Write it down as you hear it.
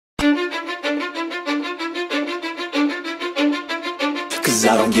Cause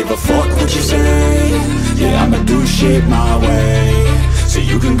I don't give a fuck what you say. Yeah, I'ma do shit my way. So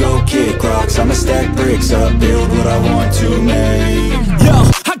you can go kick rocks, I'ma stack bricks up, build what I want to make. Yo,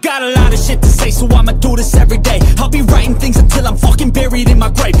 I got a lot of shit to say, so I'ma do this every day. I'll be writing things until I'm fucking buried in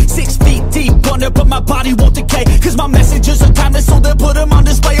my grave. 6 feet deep under, but my body won't decay. Cause my messages are timeless, so they'll put them on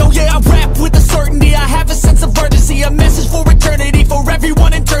display. Oh yeah, I rap with a certainty, I have a sense of urgency. A message for eternity, for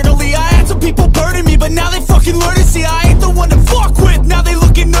everyone internally. I had some people burning me, but now they fucking learn to see I ain't the one to fuck with, now they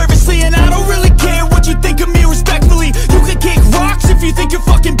looking nervously. And I don't really care what you think of me, respectfully. You can kick rocks if you think you're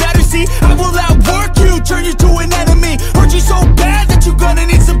fucking better, see. I will outwork you, turn you to an enemy. Hurt you so bad that you're gonna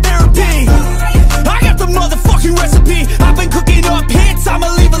need some therapy. I got the motherfucking recipe. I've been cooking up hits,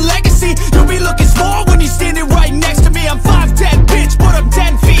 I'ma leave a legacy. You'll be looking small when you're standing right next to me. I'm 5'10", bitch, but I'm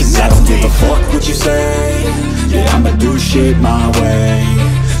 10 feet next to me. I don't give a fuck what you say. Yeah, I'ma do shit my way.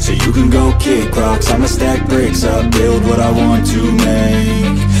 So you can go kick rocks, I'ma stack bricks up, build what I want to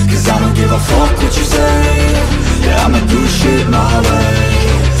make. Cause I don't give a fuck what you say. Yeah, I'ma do shit my way.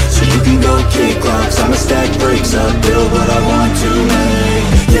 So you can go kick rocks, I'ma stack bricks up, build what I want to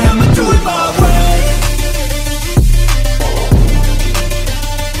make. Yeah, I'ma do it my way.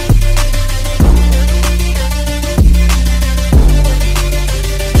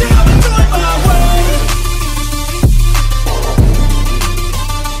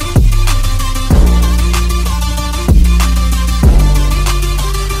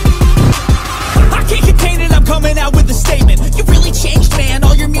 Coming out with a statement. You really changed, man,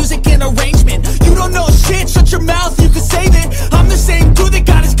 all your music and arrangement. You don't know shit, shut your mouth, you can save it. I'm the same dude that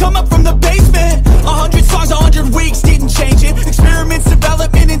got his come up from the basement. 100 songs, 100 weeks, didn't change it. Experiments,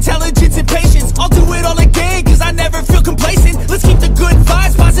 development, intelligence, and patience. I'll do it all again, cause I never feel complacent. Let's keep the good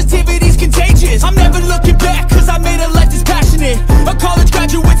vibes, positivity's contagious. I'm never looking back, cause I made a life that's passionate. A college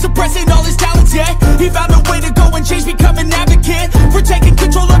graduate suppressing all his talents, yeah. He found a way to go and change, become an advocate for taking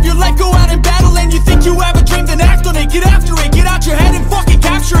control of your life, go out and battle. And you think you have a dream, then act on it, get after it. Get out your head and fucking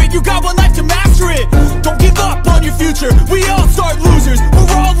capture it. You got one life to master it. Don't give up on your future, we all start losers. We're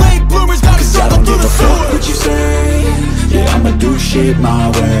all late bloomers, gotta struggle through the sewer. What you say, yeah, I'ma do shit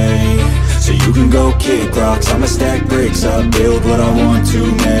my way. So you can go kick rocks, I'ma stack bricks up, build what I want to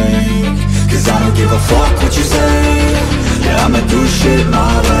make. Cause I don't give a fuck what you say. Yeah, I'ma do shit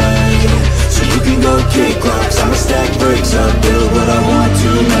my way. So you can go kick rocks, I'ma stack bricks up, build what I want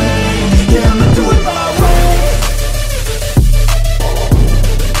to make. Yeah, I'ma do it my way.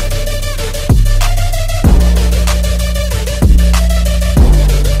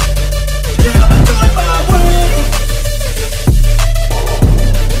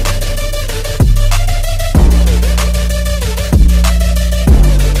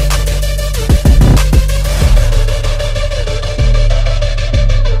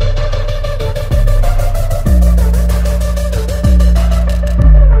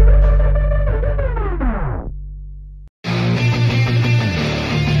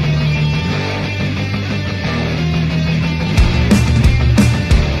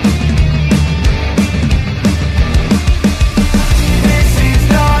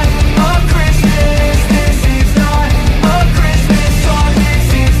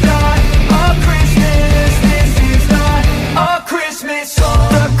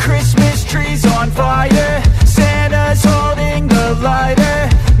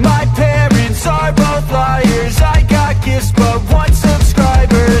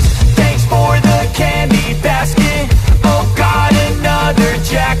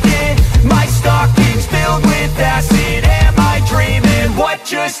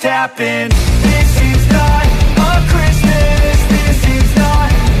 Happened. This is not a Christmas. This is not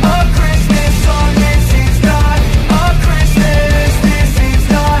a Christmas song. This is not a Christmas. This is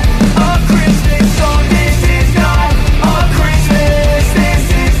not a Christmas song. This is not a Christmas. This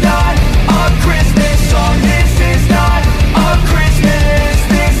is not a Christmas song. This is not a Christmas.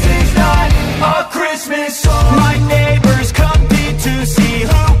 This is not a Christmas song. My neighbors compete to see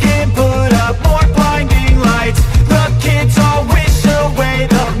who can put up more blinding lights. The kids all wish away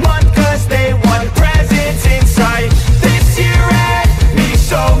the month cause they want presents in sight. This year had me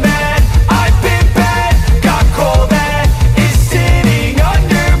so mad, I've been bad, got cold that is sitting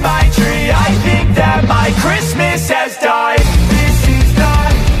under my tree. I think that my Christmas has died. This is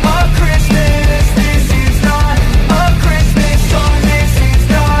not a Christmas. This is not a Christmas song. This is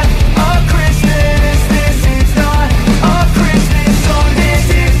not a Christmas. This is not a Christmas song. This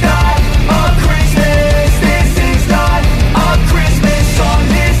is not a Christmas. This is not a Christmas song.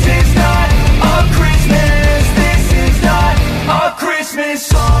 This is not a Christmas. This is not a Christmas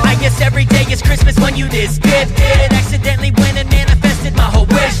song. I guess every day is Christmas when you this gifted. Accidentally went and manifested my whole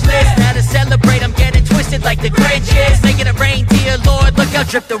wish list. Now to celebrate I'm getting twisted like the Grinch is. Making a reindeer, Lord, look now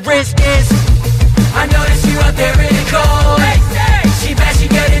drip the wrist is. I notice you out there in the cold. She bad, she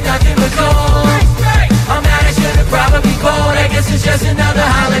getting nothing but gold. I'm mad, I should've probably bold. I guess it's just another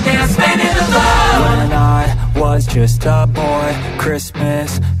holiday I'm spending alone. When I was just a boy,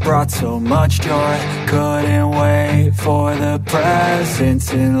 Christmas brought so much joy. Couldn't wait for the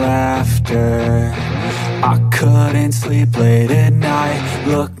presents and laughter. I couldn't sleep late at night,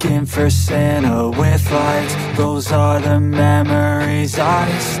 looking for Santa with lights. Those are the memories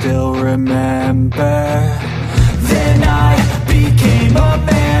I still remember. Then I became a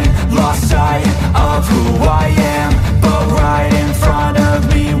man, lost sight of who I am. But right in front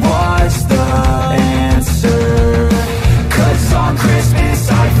of me was the answer. 'Cause on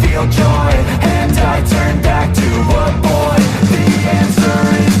Christmas I feel joy, and I turn back to a boy. The answer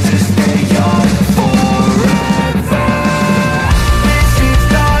is to stay young forever. This is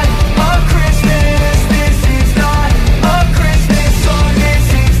not a Christmas. This is not a Christmas song. This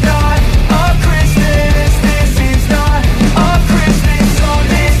is not a Christmas. This is not a Christmas song.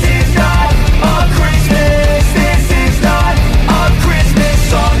 This is not a Christmas. This is not a Christmas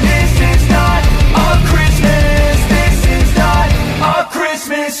song. This is not a Christmas. This is not a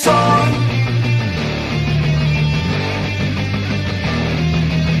Christmas song.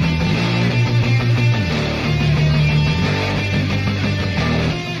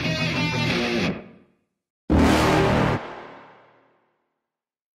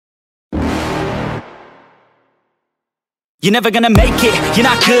 You're never gonna make it, you're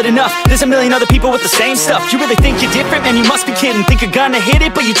not good enough. There's a million other people with the same stuff. You really think you're different? Man, you must be kidding. Think you're gonna hit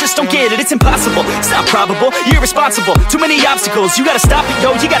it, but you just don't get it. It's impossible, it's not probable, you're irresponsible. Too many obstacles, you gotta stop it,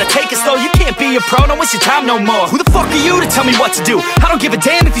 yo. You gotta take it slow, you can't be a pro, don't waste your time no more. Who the fuck are you to tell me what to do? I don't give a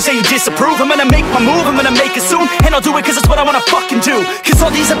damn if you say you disapprove. I'm gonna make my move, I'm gonna make it soon. And I'll do it cause it's what I wanna fucking do. Cause all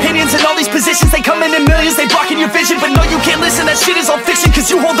these opinions and all these positions, they come in millions, they blocking your vision. But no, you can't listen, that shit is all fiction.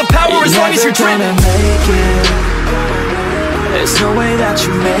 Cause you hold the power as long as you're dreaming. Make it. There's no way that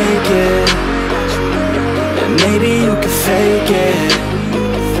you make it. And maybe you can fake it,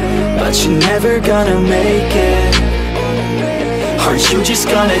 but you're never gonna make it. Aren't you just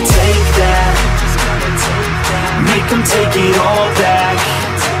gonna take that? Make them take it all back.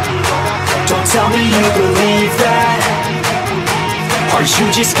 Don't tell me you believe that. Aren't you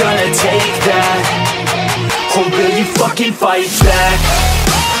just gonna take that? Or will you fucking fight back?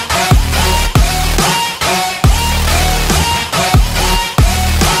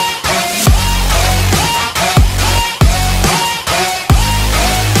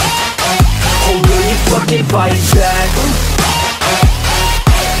 Fucking fight back.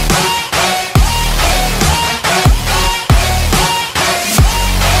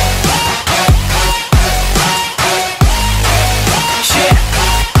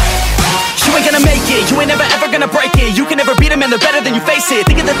 You ain't gonna make it, you ain't never ever gonna break it. You can never beat them and they're better than you face it.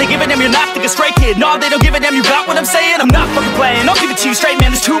 Thinking that they give a damn, you're not thinking straight, kid. No, they don't give a damn, you got what I'm saying? I'm not fucking playing, I'll give it to you straight,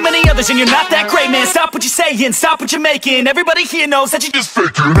 man. There's too many others and you're not that great, man. Stop what you're saying, stop what you're making. Everybody here knows that you just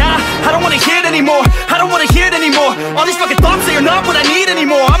faking. Nah, I don't wanna hear it anymore, I don't wanna hear it anymore. All these fucking thoughts, they are not what I need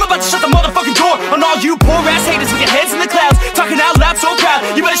anymore. I'm about to shut the motherfucking door on all you poor ass haters with your heads in the clouds, talking out loud so proud.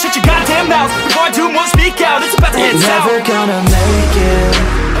 You better shut your goddamn mouth before I do more speak out. It's about to head south. You're never gonna make it.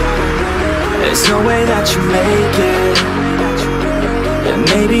 There's no way that you make it. And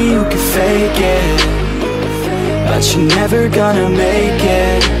maybe you can fake it, but you're never gonna make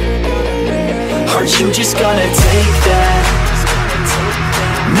it. Aren't you just gonna take that?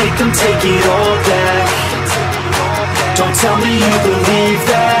 Make them take it all back. Don't tell me you believe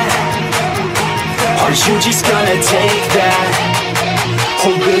that. Aren't you just gonna take that?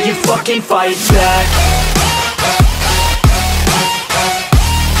 Or will you fucking fight back?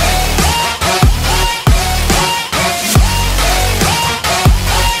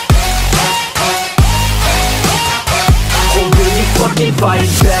 Fucking fight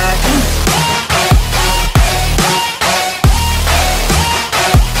back.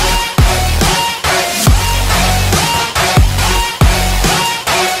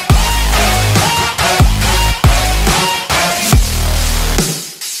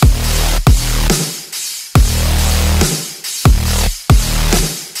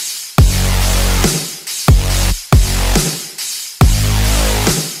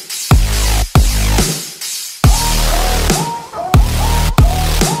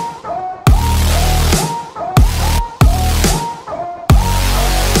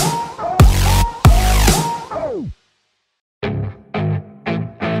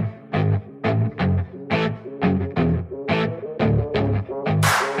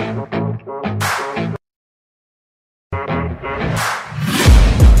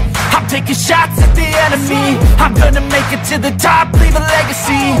 taking shots at the enemy. I'm gonna make it to the top, leave a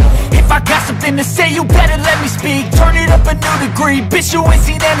legacy. If I got something to say, you better let me speak. Turn it up a new degree, bitch, you ain't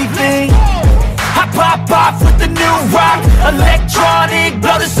seen anything. I pop off with the new rock, electronic,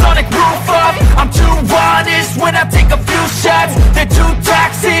 blow the sonic roof up. I'm too honest when I take a few shots. They're too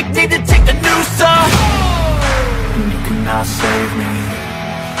toxic, need to take the noose off. And you cannot save me,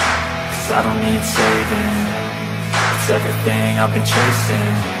 'cause I don't need saving. It's everything I've been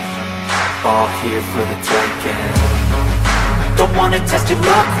chasing, all here for the taking. Don't wanna test your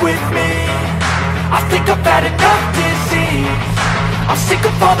luck with me, I think I've had enough disease. I'm sick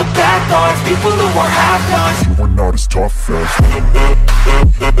of all the bad thoughts, people who are half-nots. You are not as tough as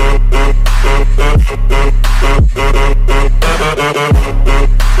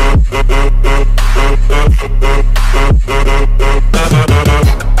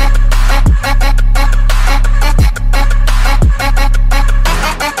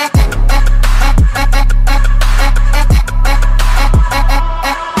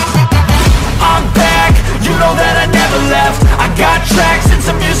I'm back, you know that I never left. I got tracks and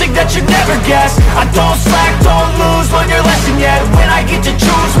some music that you never guessed. I don't slack, don't lose, learn your lesson yet. When I get to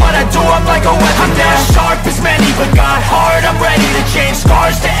choose what I do, I'm like a weapon. I'm not sharp as many, but got hard, I'm ready to change.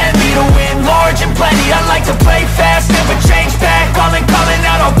 Scars to envy, to win large and plenty. I like to play fast, never change back. Calling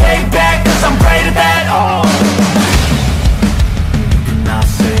out, I'll pay back, 'cause I'm great at that. Oh, You cannot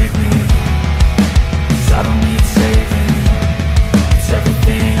save me, 'cause I don't need saving. It's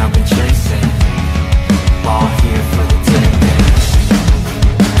everything I've been chasing, all here for the taking.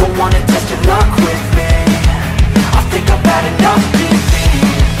 don't wanna test your luck with me, I think I've had enough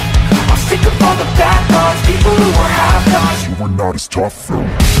disease. I'm sick of all the bad thoughts, people who are half-nots. you are not as tough though.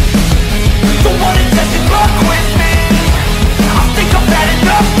 Don't wanna test your luck with me, I think I've had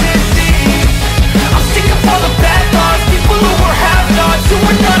enough disease. I'm sick of all the bad thoughts, people who are half-nots, who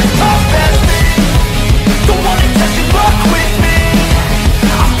are not as tough as me. Don't wanna test your luck with me,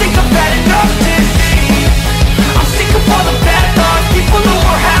 I think I've had enough disease. I'm sick of all the bad thoughts, people who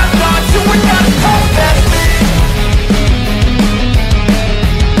are half-nots, who are not as tough as me.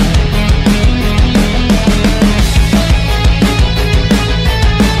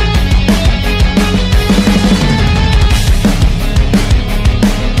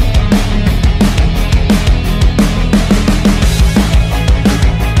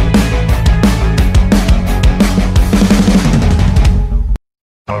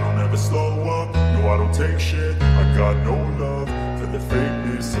 I don't ever slow up, no I don't take shit. I got no love for the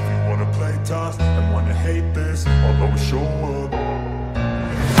fakeness. If you wanna play tough and wanna hate this, I'll always show up.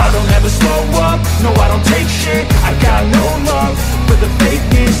 I don't ever slow up, no I don't take shit. I got no love for the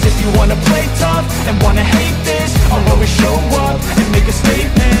fakeness. If you wanna play tough and wanna hate this, I'll always show up and make a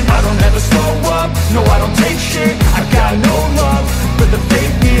statement. I don't ever slow up, no I don't take shit. I got no love for the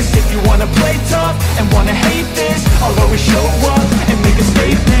fakeness. If you wanna play tough and wanna hate this, I'll always show up and make a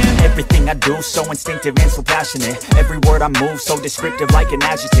statement. Everything I do so instinctive and so passionate. Every word I move so descriptive like an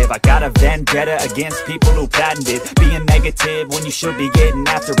adjective. I got a vendetta against people who patented being negative when you should be getting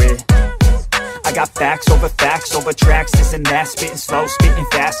after it. I got facts over tracks, this and that. Spitting slow, spitting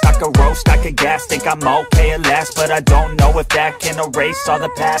fast, I could roast, I could gas. Think I'm okay at last, but I don't know if that can erase all the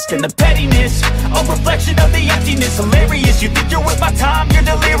past. And the pettiness, a reflection of the emptiness. Hilarious, you think you're worth my time, you're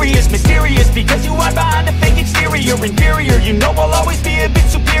delirious. Mysterious, because you hide behind a fake exterior. Inferior, you know I'll always be a bit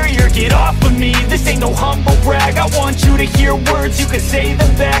superior. Get off of me, this ain't no humble brag. I want you to hear words, you can say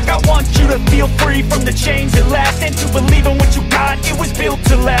them back. I want you to feel free from the chains that last, and to believe in what you got, it was built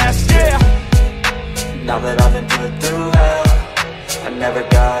to last, yeah. Now that I've been put through hell, I never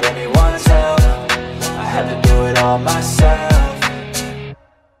got anyone's help. I had to do it all myself.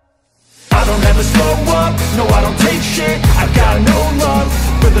 I don't ever slow up, no I don't take shit. I got no love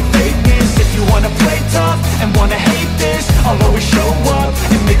for the fakeness. If you wanna play tough and wanna hate this, I'll always show up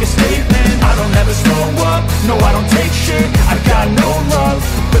and make a statement. I don't ever slow up, no I don't take shit. I got no love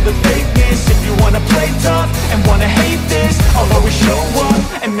for the fakeness. If you wanna play tough and wanna hate this, I'll always show up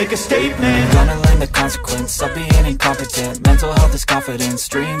and make a statement. Gonna learn the consequence of being incompetent. Mental health is confidence,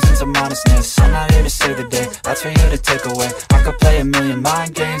 dreams and some modestness. I'm not here to save the day, that's for you to take away. I could play a million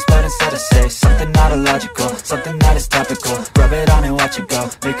mind games, but instead I say something not illogical, something that is topical. Rub it on and watch it go,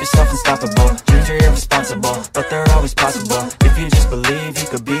 make yourself unstoppable. Dreams are irresponsible, but they're always possible. If you just believe, you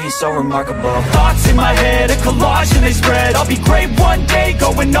could be so remarkable. Thoughts in my head, a collage and they spread. I'll be great one day,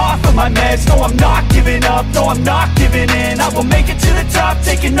 going off of my meds. No, I'm not giving up, no, I'm not giving in. I will make it to the top,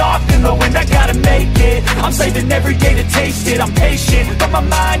 taking off in the wind. I gotta make it, I'm saving every day to taste it. I'm patient, but my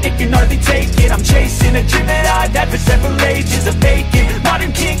mind, it can hardly take it. I'm chasing a dream that I've had for several ages. A vacant,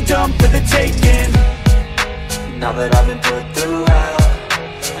 modern kingdom for the taking. Now that I've been put through hell,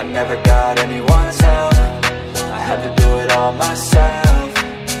 I never got anyone's help, I had to do it all myself.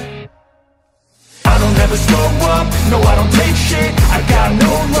 I don't ever slow up, no I don't take shit. I got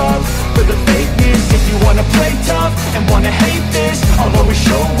no love for the fakeness. If you wanna play tough and wanna hate this, I'll always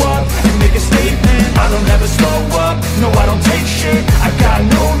show up and make a statement. I don't ever slow up, no I don't take shit. I got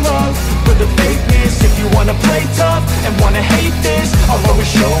no love for the fakeness. If you wanna play tough and wanna hate this, I'll always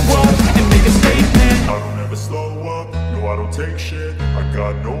show up and make a statement. I don't ever slow up, no I don't take shit. I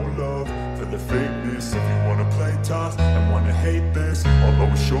got no love for the fakeness. If you wanna play tough and wanna hate this, I'll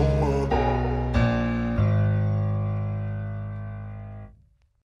always show up.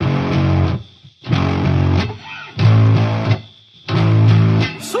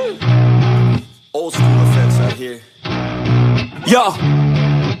 Old school effects out here. Yo,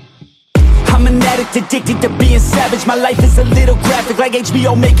 I'm an addict, addicted to being savage. My life is a little graphic, like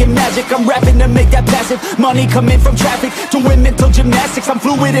HBO making magic. I'm rapping to make that passive money coming from traffic, doing mental gymnastics. I'm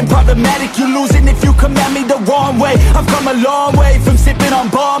fluid and problematic. You losing if you come at me the wrong way. I've come a long way from sipping on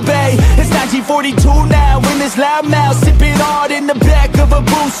Bombay. It's 1942 now, in this loud mouth, sipping hard in the back of a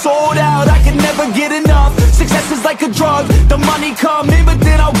booth, sold out. I can never get enough. Success is like a drug. The money come in, but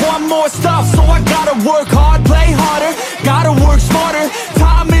then I want more stuff. So I gotta work hard, play harder, gotta work smarter.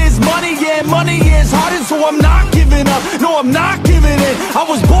 Time is money, yeah, money is harder. So I'm not giving up, no I'm not giving in. I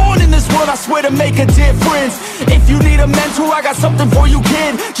was born in this world, I swear, to make a difference. If you need a mentor, I got something for you,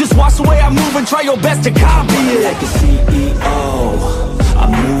 kid. Just watch the way I move and try your best to copy it. Like a CEO, I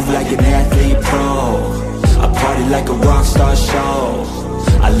move like an athlete pro. I party like a rock star show.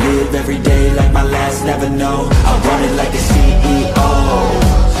 I live every day like my last, never know. I run it like a CEO.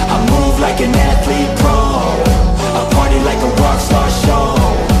 I move like an athlete pro. I party like a rock star show.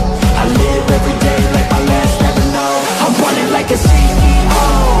 I live every day like my last, never know. I'm running like a CEO.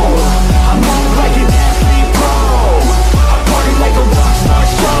 I move like an athlete pro. I party like a rock star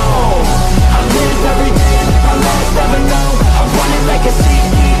show. I live every day like my last, never know. I'm running like a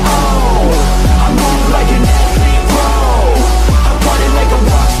CEO. I move like an athlete pro. I party like a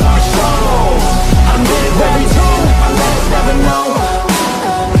rock star show. I live every day like my last, never know.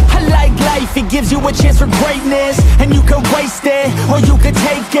 I like life, it gives you a chance for greatness. And you can waste it, or you can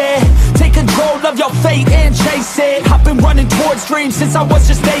take it. Take control of your fate and chase it. I've been running towards dreams since I was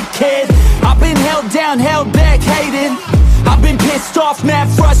just a kid. I've been held down, held back, hated. I've been pissed off, mad,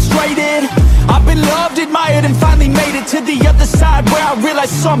 frustrated. I've been loved, admired, and finally made it to the other side, where I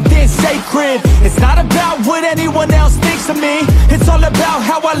realized something's sacred. It's not about what anyone else thinks of me. It's all about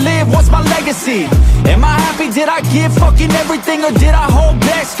how I live, what's my legacy. Am I happy, did I give fucking everything, or did I hold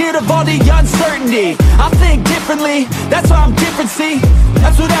back, scared of all the uncertainty? I think differently, that's why I'm different, see.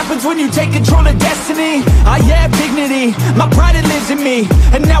 That's what happens when you take control of destiny. I have dignity, my pride, it lives in me.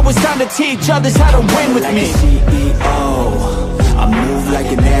 And now it's time to teach others how to win with me. CEO, I move like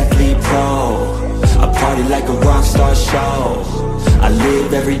an athlete pro. I party like a rock star show. I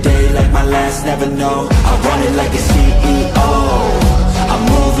live every day like my last, never know. I run it like a CEO. I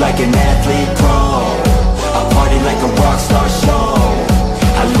move like an athlete pro. I party like a rock star show.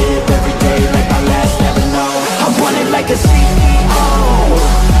 I live every day like my last, never know. I run it like a CEO.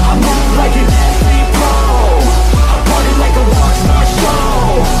 I move like an athlete pro. I party like a rock star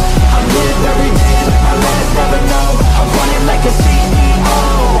show. I live every day like my last, never know. I run it like a CEO.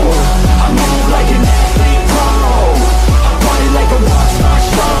 I move like an athlete pro. I party like a rock star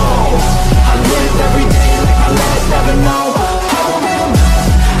show. I live every day like my last, never know. I will be the best,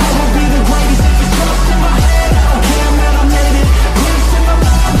 I will be the greatest. If it's trust in my head, I don't care, man, I made it. Glimpse in my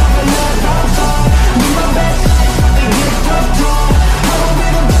mind, I've been left outside. Live my best life with the gift of joy. I will be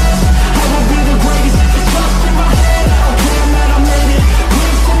the best, I will be the greatest. If it's trust in my head, I don't care, man, I made it.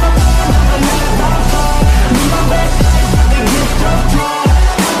 Glimpse in my mind, I've been left outside. Live my best life with the gift of joy.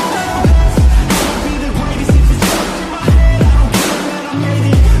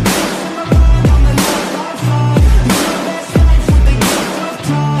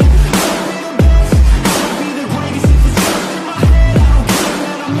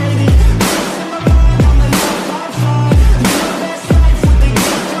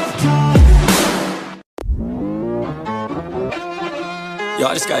 Yo,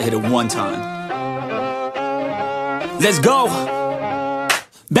 I just gotta hit it one time. Let's go.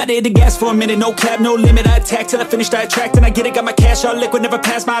 Better hit the gas for a minute, no cap, no limit. I attack till I finish, I attract, and I get it. Got my cash all liquid, never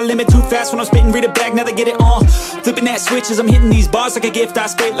pass my limit. Too fast when I'm spitting, read it back, now they get it on. Flipping that switch as I'm hitting these bars like a gift. I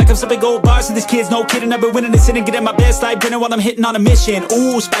spit like I'm sipping gold bars, and these kids, no kidding. I've been winning this and getting my best life dinner while I'm hitting on a mission.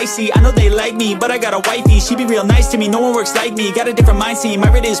 Ooh, spicy, I know they like me, but I got a wifey. She be real nice to me, no one works like me. Got a different mindset, my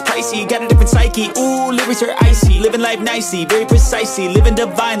rate is pricey. Got a different psyche, ooh, lyrics are icy. Living life nicely, very precisely. Living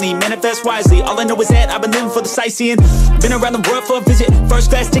divinely, manifest wisely. All I know is that I've been living for the sightseeing. Been around the world for a visit, first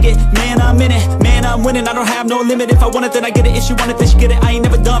class ticket. Man, I'm in it, man, I'm winning. I don't have no limit. If I want it, then I get it. If she want it, then she get it. I ain't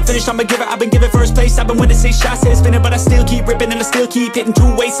never done finished, I'm a giver. I've been giving first place. I've been winning 6 shots, said it's spinning, but I still keep ripping and I still keep hitting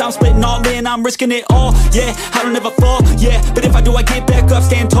 2 weights. I'm splitting all in, I'm risking it all. Yeah, I don't ever fall. Yeah, but if I do, I get back up,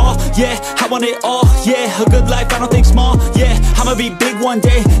 stand tall. Yeah, I want it all. Yeah, a good life, I don't think small. Yeah, I'ma be big one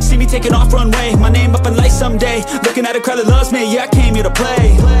day. See me taking off runway, my name up in lights someday. Looking at a crowd that loves me. Yeah, I came here to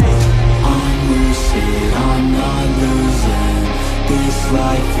play. I'm lucid, I'm not losing. This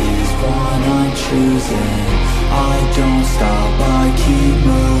life is one I'm choosing. I don't stop, I keep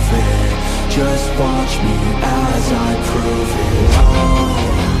moving. Just watch me as I prove it. Oh,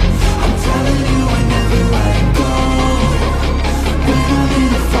 I'm telling you I never let go. When I'm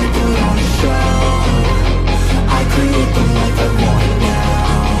in a fight, put on a show. I create the life I want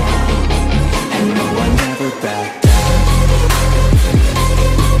now. And no, I never back down.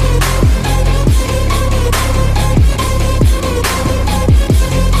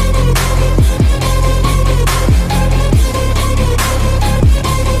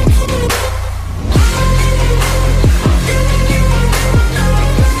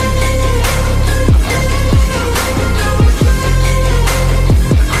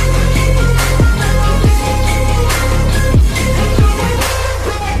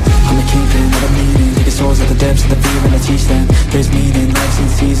 At the depths of the fear and I teach them. There's meaning, lives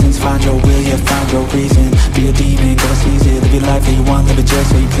and seasons. Find your will, yeah, find your reason. Be a demon, go and seize it. Live your life that you want, live it just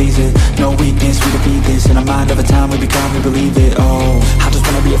so you please it. No weakness, we defeat this. In our mind, over time, we become, we believe it. Oh, I just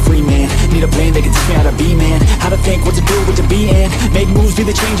wanna be a free man. Need a plan that can teach me how to be man. How to think, what to do, what to be in. Make moves, be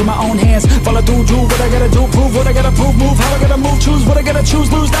the change in my own hands. Follow through, do what I gotta do. Prove what I gotta prove, move how I gotta move. Choose what I gotta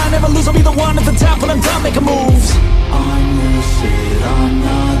choose, lose, I never lose. I'll be the one at the top when I'm done making moves. I'm lucid, I'm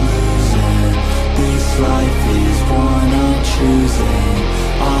not losing. This life is one I'm choosing.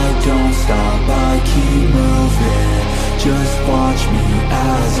 I don't stop, I keep moving. Just watch me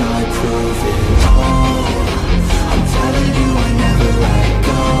as I prove it. Oh, I'm telling you I never let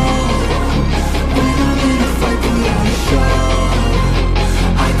go. When I'm in a fight, put on a show.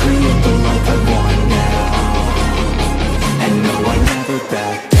 I create the life I want now. And no, I never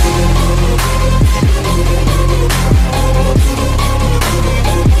back down.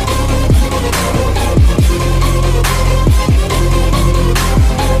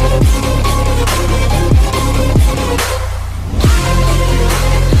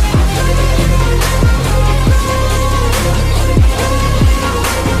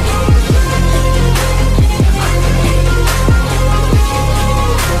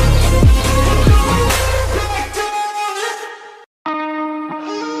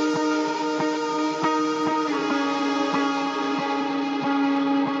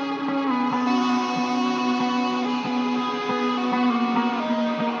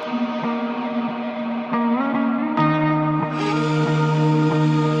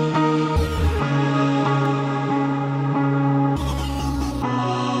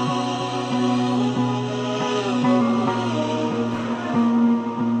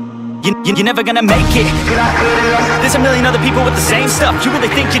 You're never gonna make it. There's a million other people with the same stuff. You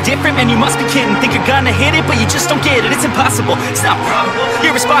really think you're different? Man, you must be kidding. Think you're gonna hit it, but you just don't get it. It's impossible, it's not probable.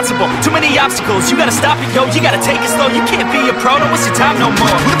 You're irresponsible, too many obstacles. You gotta stop it, yo, you gotta take it slow. You can't be a pro, don't waste your time no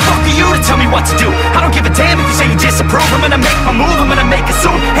more. Who the fuck are you to tell me what to do? I don't give a damn if you say you disapprove. I'm gonna make my move, I'm gonna make it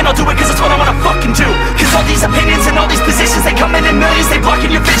soon. And I'll do it cause it's what I wanna fucking do. Cause all these opinions and all these positions, they come in millions, they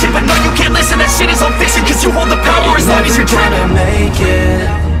blocking your vision. But no, you can't listen, that shit is all fiction. Cause you hold the power as long as you're dreaming. Make it.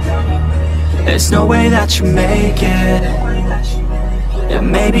 There's no way that you make it. Yeah,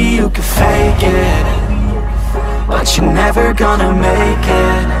 maybe you could fake it, but you're never gonna make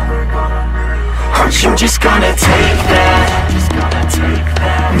it. Aren't you just gonna take that?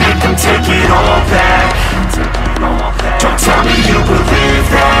 Make them take it all back. Don't tell me you believe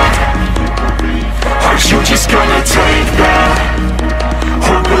that. Aren't you just gonna take that?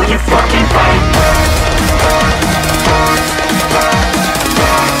 Or will you fucking fight back?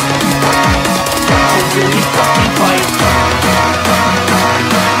 Will you fucking fight?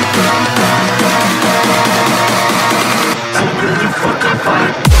 Will you fucking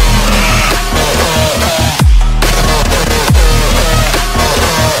fight?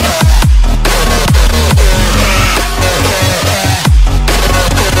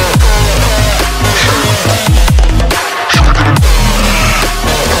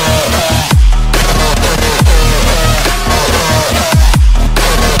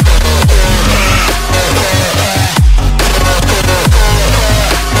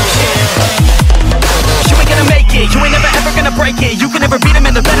 break it. You can never beat them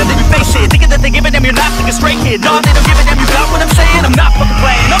and they're better than you face it. Thinking that they're giving them, you're not like a stray kid. No, they don't give a damn, you got what I'm saying? I'm not fucking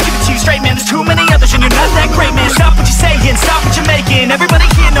playing, I'll give it to you straight, man. There's too many others and you're not that great, man. Stop what you're saying, stop what you're making. Everybody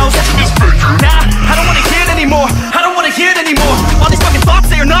here knows that you're just faking. Nah, I don't wanna hear it anymore, I don't wanna hear it anymore. All these fucking thoughts,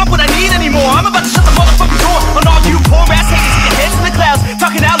 they are not what I need anymore. I'm about to shut the motherfucking door on all you poor ass haters with your heads in the clouds,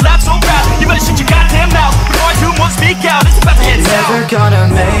 talking out loud so proud. You better shut your goddamn mouth before I do more speak out. It's about to head south. Never gonna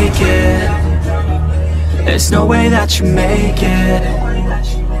make it. There's no way that you make it.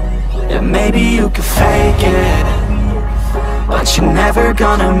 Yeah, maybe you could fake it, but you're never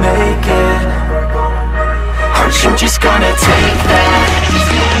gonna make it. Aren't you just gonna take that?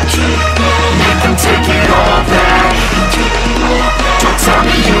 Make them take it all back. Don't tell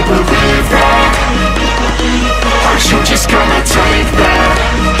me you believe that. Aren't you just gonna take that?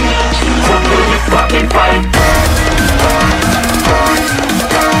 Or will you fucking fight back?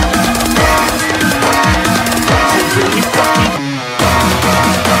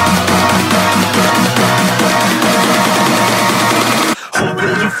 Or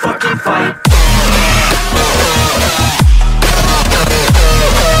will you fucking fight?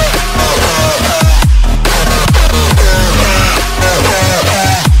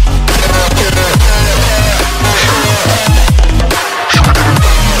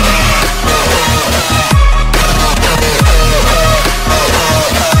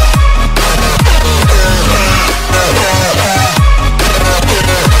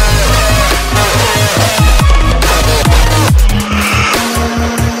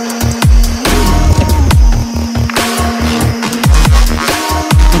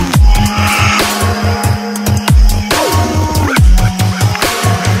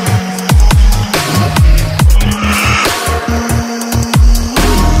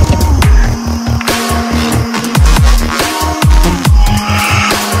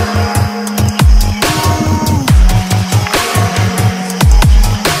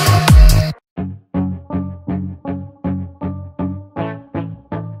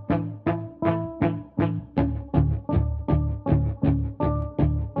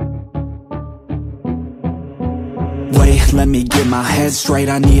 Let me get my head straight,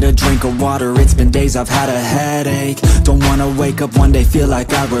 I need a drink of water. It's been days I've had a headache. Don't wanna wake up one day, feel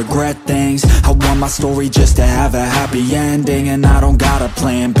like I regret things. I want my story just to have a happy ending. And I don't got a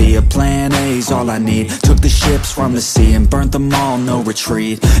plan B, a plan A's all I need. Took the ships from the sea and burnt them all, no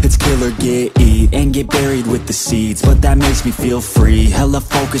retreat. It's kill or get, eat, and get buried with the seeds. But that makes me feel free, hella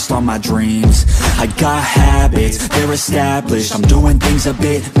focused on my dreams. I got habits, they're established. I'm doing things a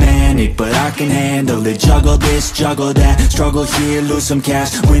bit manic, but I can handle it. Juggle this, juggle that, struggle here, lose some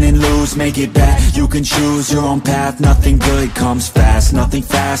cash. Win and lose, make it back. You can choose your own path. Nothing good comes fast, nothing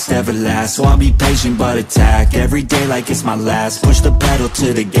fast ever lasts. So I'll be patient but attack every day like it's my last. Push the pedal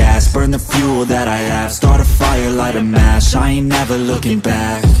to the gas, burn the fuel that I have. Start a fire, light a match, I ain't never looking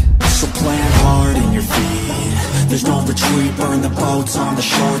back. So plant hard in your feet, there's no retreat. Burn the boats on the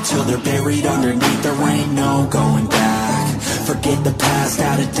shore till they're buried underneath. There ain't no going back. Forget the past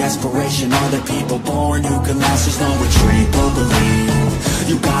out of desperation. All the people born who can last, there's no retreat. But believe,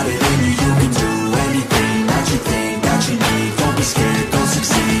 you got it in you, you can do anything that you think that you need. Don't be scared, go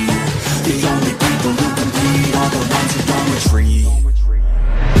succeed. The only people who compete are the ones who don't retreat.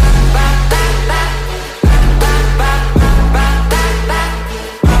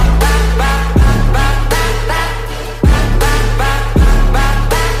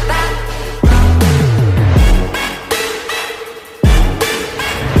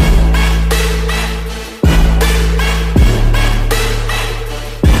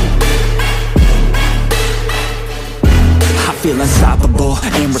 Feel unstoppable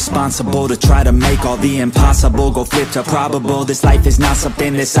and responsible to try to make all the impossible go flip to probable. This life is not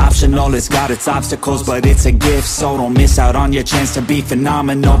something that's optional, it's got its obstacles, but it's a gift. So don't miss out on your chance to be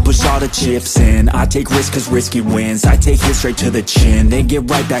phenomenal. Push all the chips in, I take risks cause risky wins. I take hits straight to the chin, then get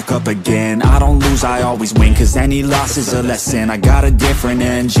right back up again. I don't lose, I always win, cause any loss is a lesson. I got a different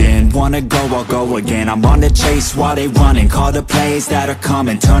engine, wanna go, I'll go again. I'm on the chase while they running, call the plays that are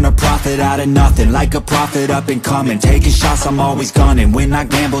coming. Turn a profit out of nothing, like a prophet up and coming. Taking shots, I'm always gunning. When I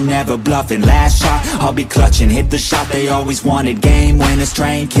gamble, never bluffing. Last shot, I'll be clutching. Hit the shot they always wanted. Game winners,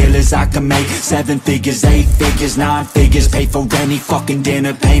 train killers. I can make 7 figures, 8 figures, 9 figures. Pay for any fucking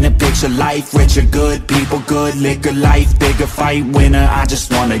dinner. Paint a picture, life richer. Good people, good liquor. Life bigger, fight winner. I just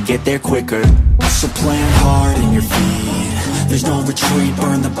wanna get there quicker. So plant hard in your feet, there's no retreat.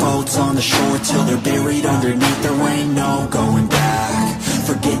 Burn the boats on the shore till they're buried underneath. There ain't no going back.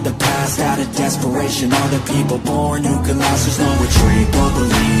 Forget the past out of desperation. All the people born who can last, there's no retreat. But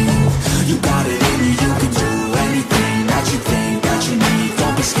believe, you got it in you, you can do anything that you think that you need.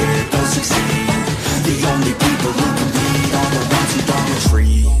 Don't be scared, go succeed. The only people who can lead are the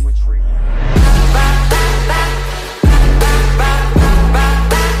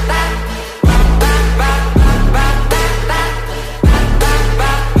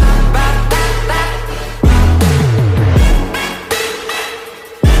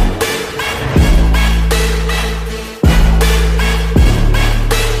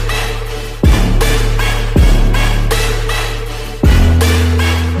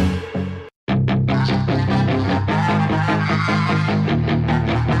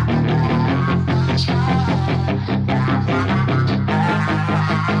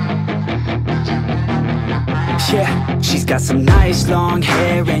some nice long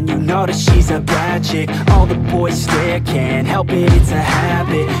hair, and you know that she's a bad chick. All the boys stare, can't help it, it's a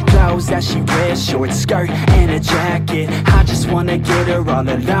habit. Clothes that she wears, short skirt and a jacket. I just wanna get her all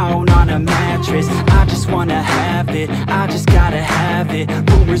alone on a mattress. I just wanna have it, I just gotta have it.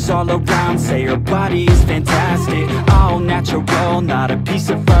 Rumors all around say her body is fantastic. All natural, not a piece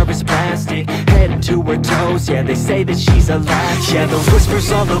of fur is plastic. Head to her toes, yeah, they say that she's a latch. Yeah, the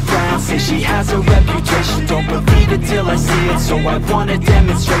whispers all around say she has a reputation. Don't believe it till I see it, so I want a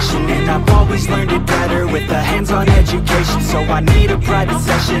demonstration. And I've always learned it better with a hands-on education. So I need a private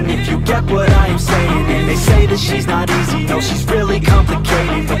session, if you get what I am saying. And they say that she's not easy, no, she's really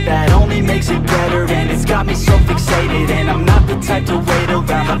complicated. But that only makes it better, and it's got me so fixated. And I'm not the type to wait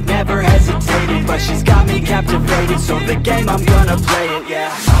around, I've never hesitated. But she's got me captivated, so the game, I'm gonna play it,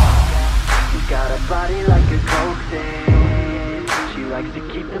 yeah. She's got a body like a coke thing. She likes to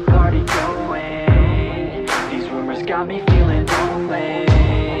keep the party going. These rumors got me feeling lonely.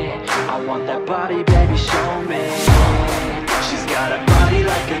 I want that body, baby, show me. She's got a body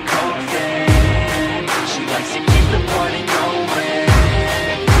like a coke thing. She likes to keep the party going.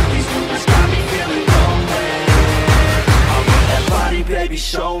 These rumors got me feeling lonely. I want that body, baby,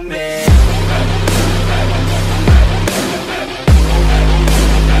 show me.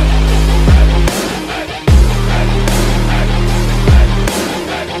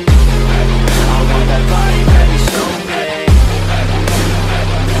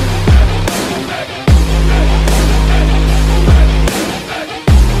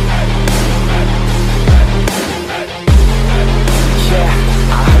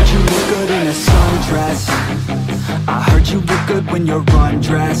 I heard you look good when you're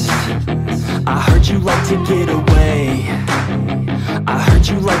undressed. I heard you like to get away. I heard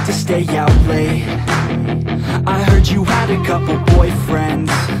you like to stay out late. I heard you had a couple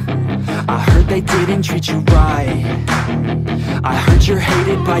boyfriends. I heard they didn't treat you right. I heard you're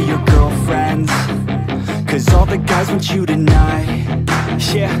hated by your girlfriends, 'cause all the guys want you tonight.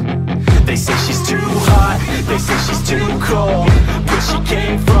 Yeah, they say she's too hot, they say she's too cold. Where she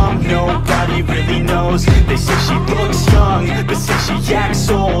came from, nobody really knows. They say she looks young, but say she acts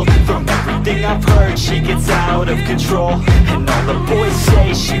old. From everything I've heard, she gets out of control. And all the boys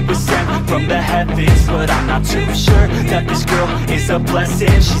say she was sent from the heavens, but I'm not too sure that this girl is a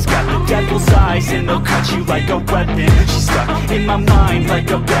blessing. She's got the devil's eyes and they'll cut you like a weapon. She's stuck in my mind like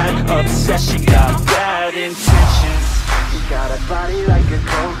a bad obsession. Got bad intentions. She's got a body like a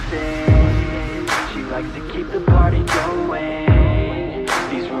coke thing. She likes to keep the party going.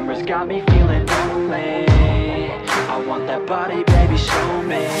 These rumors got me feeling lonely. I want that body, baby, show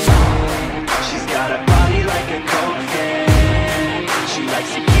me. She's got a body like a coke thing. She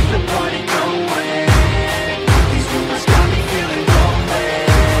likes to keep the party going. These rumors got me feeling lonely.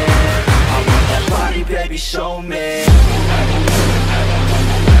 I want that body, baby, show me.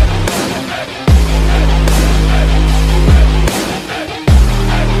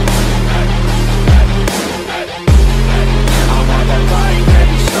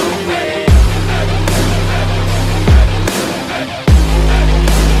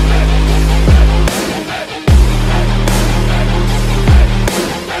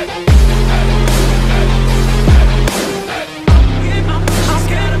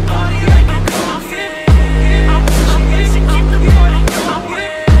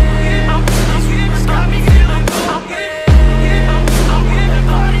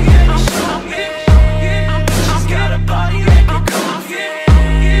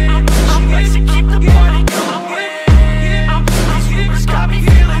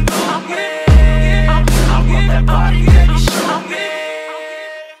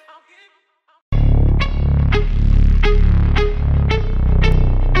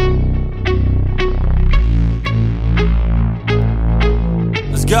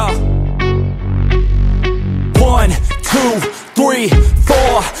 Go. 1, 2, 3,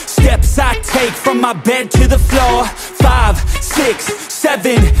 4 steps I take from my bed to the floor. 5, 6,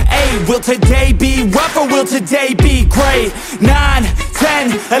 7, 8. Will today be rough or will today be great? 9,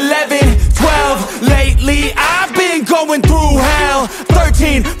 10, 11, 12. Lately I've been going through hell.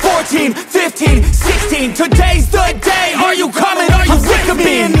 13, 14, 15, 16. Today's the day. Are you coming? Are you sick of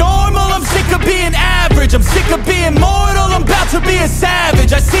being normal? I'm sick of being average. I'm sick of being mortal. I'm about to be a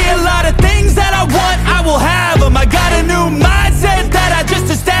savage. I see a lot of things that I want, I will have them. I got a new mindset that I just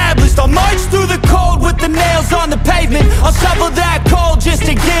established. I'll march through the cold with the nails on the pavement. I'll shovel that coal just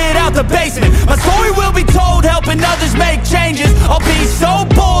to get out the basement. My story will be told, helping others make changes. I'll be so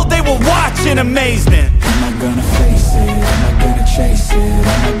bold, they will watch in amazement. Am I gonna face it? Am I gonna chase it?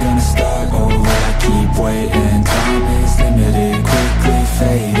 Am I gonna start? Or will I keep waiting? Time is limited, quickly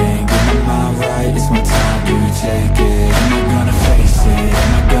fading. Get my mind right, it's my time to take it. Am I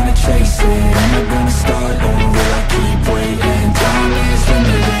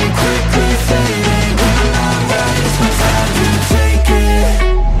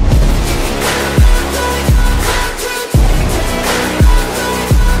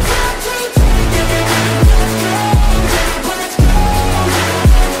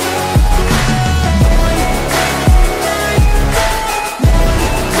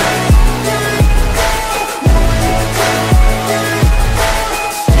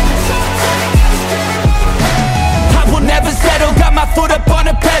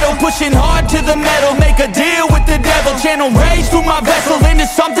pushing hard to the metal, make a deal with the devil. Channel rage through my vessel into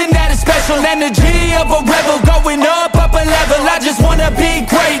something that is special. Energy of a rebel, going up a level. I just wanna be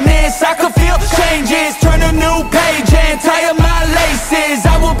greatness, I could feel changes. Turn a new page and tie up my laces.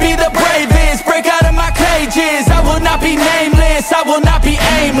 I will be the bravest, break out of my cages. I will not be nameless, I will not be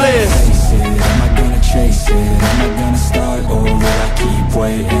aimless. Am I gonna chase it? Am I gonna start or will I keep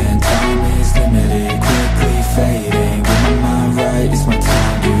waiting? Time is limited, quickly fading. With my mind right, it's my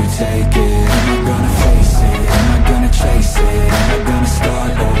time to take it. Am I gonna face it? Am I gonna chase it? Am I gonna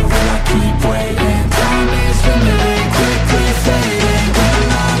start or will I keep waiting? Time is limited, quickly fading. With my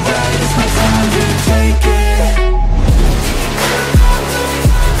mind right, it's my time to take it.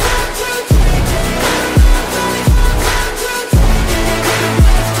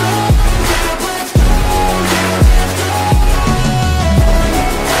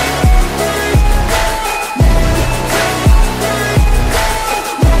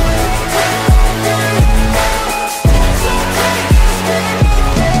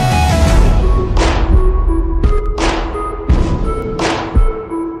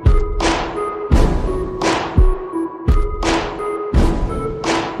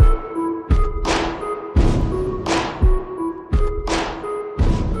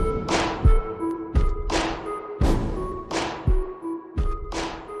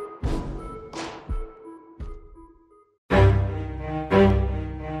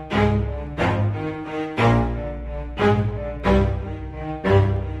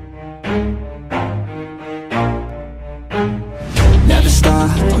 Never stop,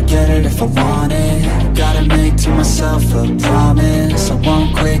 I'll get it if I want it. Gotta make to myself a promise. I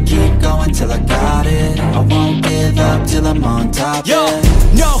won't quit, keep going till I got it. I won't give up till I'm on top. Yo, yeah.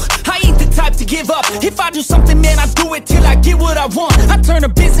 no, I ain't the type to give up. If I do something, man, I do it till I get what I want. I turn a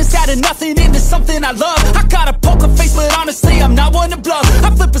business out of nothing into something I love. I got a poker face, but honestly, I'm not one to bluff.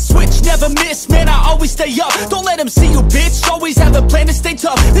 I flip a switch, never miss, man, I always stay up. Don't let them see you, bitch, always have a plan to stay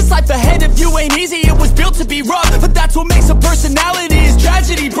tough. This life ahead of you ain't easy, it was built to be rough. But that's what makes a personality, is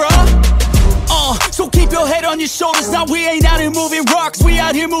tragedy, bruh. So keep your head on your shoulders. Now we ain't out here moving rocks, we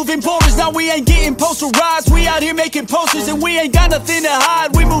out here moving boulders. Now we ain't getting posterized, we out here making posters. And we ain't got nothing to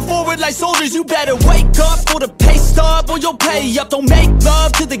hide, we move forward like soldiers. You better wake up for the pay stub or you'll pay up. Don't make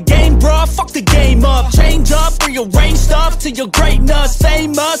love to the game, bruh, fuck the game up. Change up, rearrange stuff to your greatness.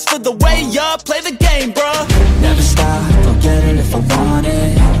 Famous for the way up, play the game, bruh. Never stop, I'll get it if I want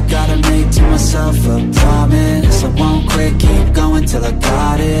it. Gotta make to myself a promise. I won't quit, keep going till I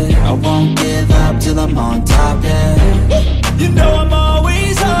got it. I won't give up till I'm on top, yeah. You know I'm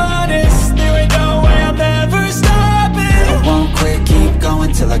always honest, there ain't no way I'm ever stopping. I won't quit, keep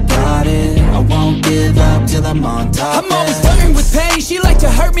going till I got it. I won't give up till I'm on top, I'm always flirting with pain, she like to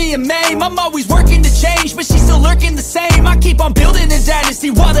hurt me and maim. I'm always working to change, but she's still lurking the same. I keep on building a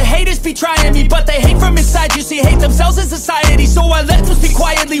dynasty while the haters be trying me. But they hate from inside, you see, hate themselves in society. So I let them speak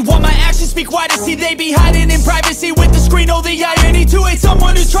quietly while my actions speak wider. See, they be hiding in privacy with the screen, oh the irony. To hate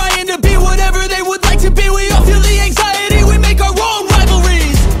someone who's trying to be whatever they would like to be. We all feel the anxiety, we make our own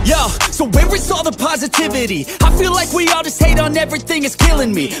rivalries. Yo, so where is all the positivity? I feel like we all just hate on everything, it's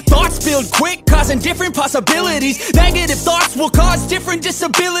killing me. Thoughts build quick, causing different possibilities. Negative thoughts will cause different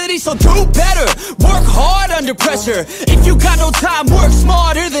disabilities. So do better, work hard under pressure. If you got no time, work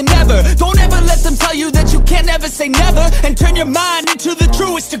smarter than ever. Don't ever let them tell you that you can't ever say never. And turn your mind into the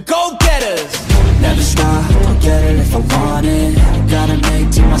truest of go-getters. Never stop, I'll get it if I want it. Gotta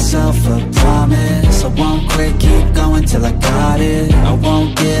make to myself a promise. I won't quit, keep going till I got it. I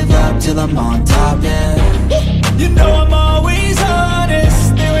won't give up till I'm on top, yeah. You know I'm always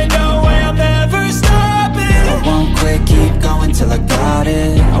honest, there ain't no way I'm ever stopping. I won't quit, keep going till I got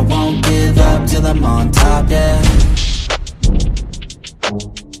it. I won't give up till I'm on top, yeah.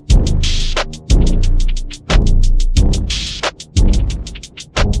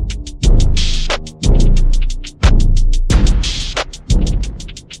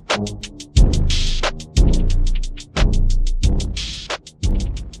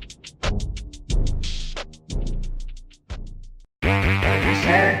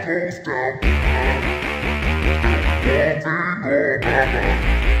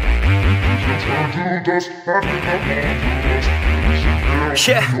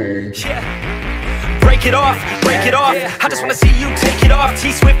 Yeah. Break it off, break it off. I just wanna see you take it off.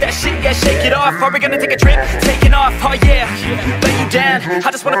 T-Swift, that shit, yeah, shake it off. Are we gonna take a trip? Taking off, oh yeah. Lay you down, I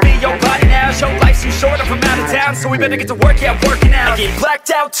just wanna be your body now. Your life's too short, I'm from out of town, so we better get to work, yeah, working out. I get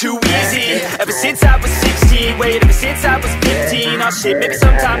blacked out too easy, ever since I was 16. Wait, ever since I was 15. Oh shit, maybe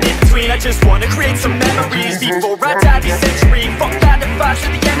sometime in between. I just wanna create some memories before I die this century. Fuck 9 to 5 to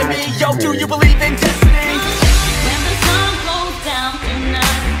the enemy. Yo, do you believe in destiny? When the sun goes down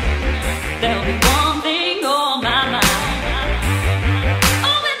tonight,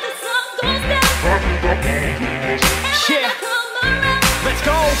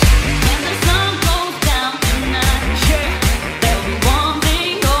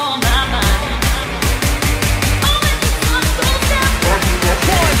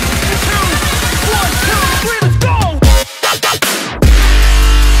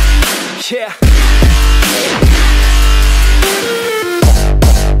 Yeah.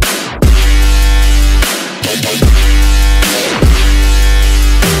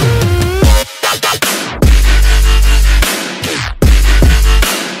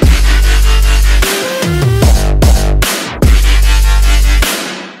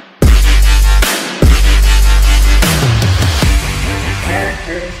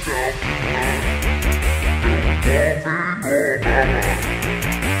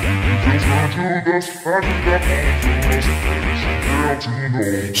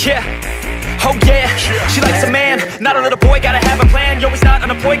 Yeah, oh yeah, she likes a man, not a little boy, gotta have a plan. Yo, he's not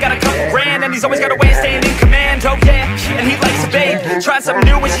unemployed, got a couple grand, and he's always got a way of staying in command. Oh yeah, and he likes a babe, trying something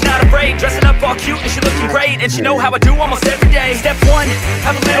new and she's not afraid. Dressing up all cute and she looking great, and she know how I do almost every day. Step one,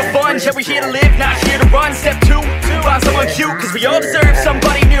 have a little fun, yeah, we're here to live, not here to run. Step two, find someone cute, cause we all deserve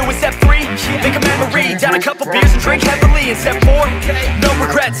somebody new. And step three, make a memory, down a couple beers and drink heavily. And step four, no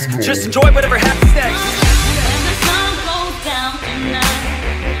regrets, just enjoy whatever happens next. When the sun goes down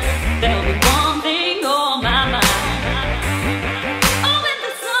tonight, there'll be one thing on my mind. Oh, when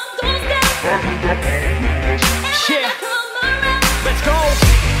the sun goes down, Yeah, let's go.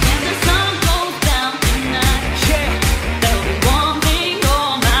 when the sun goes down tonight, Yeah, there'll be one thing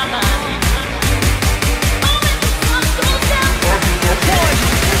on my mind. Oh, when the sun goes down, 1,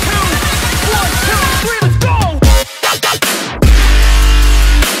 2, 1, 2, 3, let's go.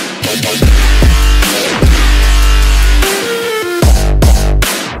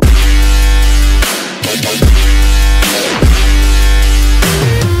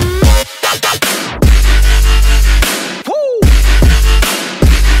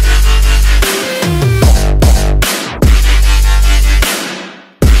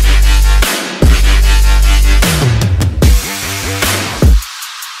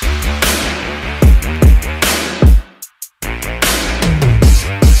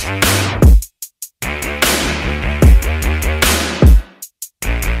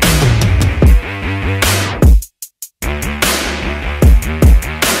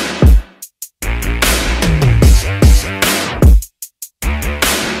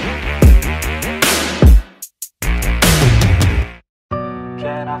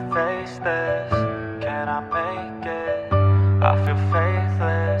 Can I face this? Can I make it? I feel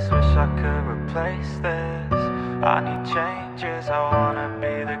faithless, wish I could replace this. I need changes, I wanna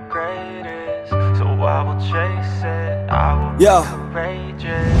be the greatest. So I will chase it, I will be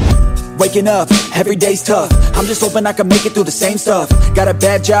courageous. Waking up, every day's tough. I'm just hoping I can make it through the same stuff. Got a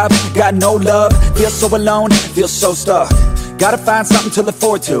bad job, got no love. Feel so alone, feel so stuck. Gotta find something to look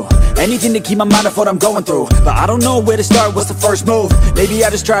forward to, anything to keep my mind off what I'm going through. But I don't know where to start, what's the first move? Maybe I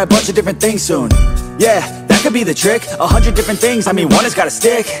just try a bunch of different things soon. Yeah, that could be the trick, 100 different things, I mean one has gotta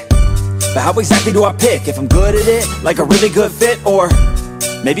stick. But how exactly do I pick? If I'm good at it, like a really good fit, or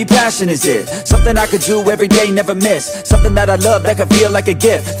maybe passion is it? Something I could do every day, never miss. Something that I love, that could feel like a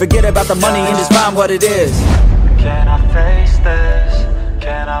gift. Forget about the money and just find what it is. Can I face this?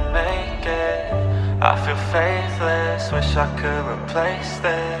 Can I make it? I feel faithless, wish I could replace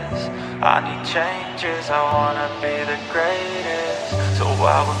this. I need changes, I wanna be the greatest. So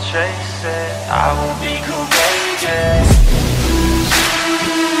I will chase it, I will be courageous.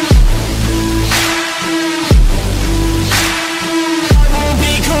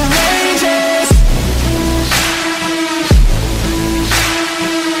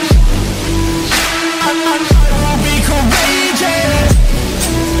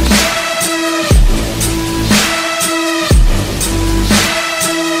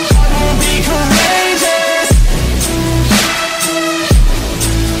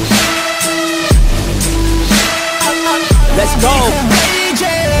 Let's go.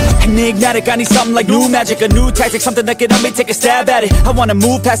 Enigmatic, I need something like new magic, a new tactic, something that can help me take a stab at it. I wanna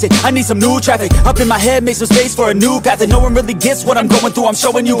move past it, I need some new traffic. Up in my head, make some space for a new path. And no one really gets what I'm going through, I'm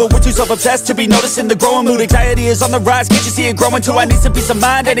showing you. But we're too self-obsessed to be noticing the growing mood. Anxiety is on the rise, can't you see it growing too? I need some peace of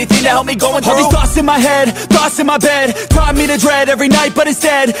mind, anything to help me going through. All these thoughts in my head, thoughts in my bed, taught me to dread every night, but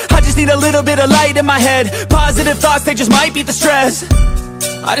instead I just need a little bit of light in my head. Positive thoughts, they just might beat the stress.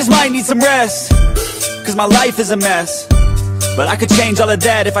 I just might need some rest, cause my life is a mess. But I could change all of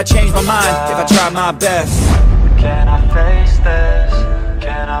that if I change my mind, if I try my best. Can I face this?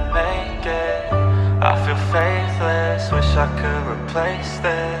 Can I make it? I feel faithless, wish I could replace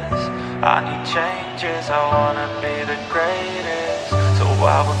this. I need changes, I wanna be the greatest. So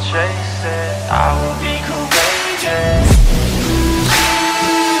I will chase it, I will be courageous.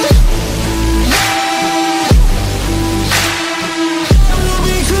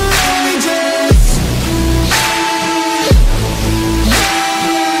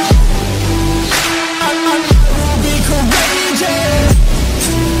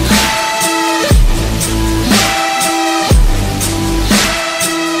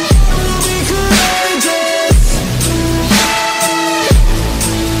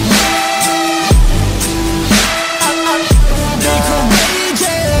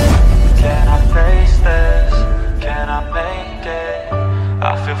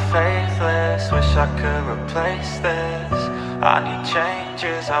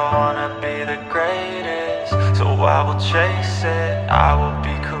 I will chase it, I will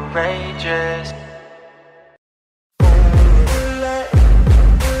be courageous.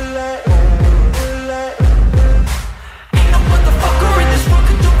 Ain't no motherfucker in this world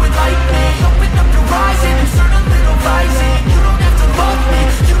can do it like me. Open up your eyes and insert a little rising. You don't have to love me,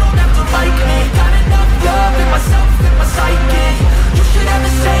 you don't have to like me. Got enough love in myself, in my psyche. You should have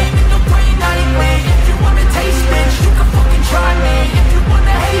the same in your brain nightly. If you wanna taste, bitch, you can fucking try me. If you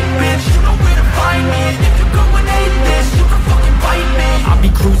wanna hate, bitch, you know where to find me. And if you're going hate this, you can fucking bite me. I'll be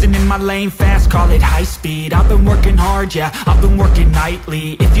cruising in my lane fast, call it high speed. I've been working hard, yeah, I've been working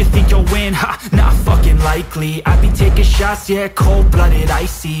nightly. If you think you'll win, ha, not fucking likely. I be taking shots, yeah, cold-blooded,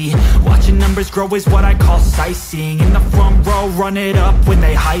 icy. Watching numbers grow is what I call sightseeing. In the front row, run it up when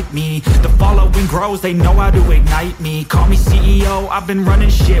they hype me. The following grows, they know how to ignite me. Call me CEO, I've been running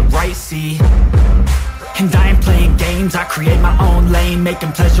shit right, see. And I ain't playing games, I create my own lane,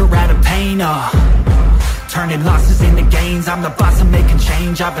 making pleasure out of pain, turning losses into gains. I'm the boss, I'm making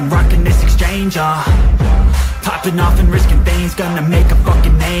change. I've been rocking this exchange, popping off and risking things. Gonna make a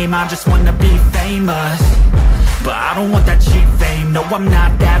fucking name, I just wanna be famous. But I don't want that cheap fame, no I'm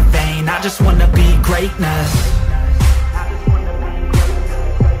not that vain. I just wanna be greatness.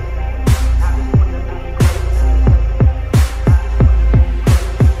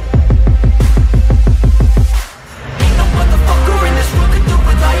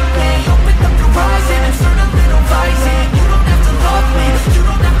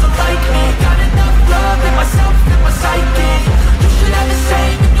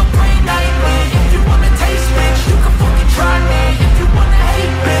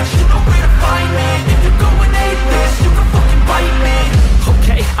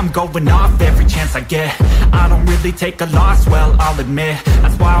 Going off every chance I get. I don't really take a loss, well, I'll admit.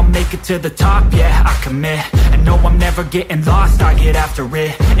 That's why I'll make it to the top, yeah, I commit. And no, I'm never getting lost, I get after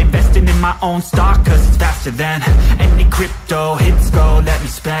it. Investing in my own stock, cause it's faster than any crypto hits go, let me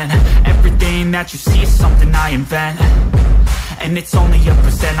spend. Everything that you see is something I invent. And it's only a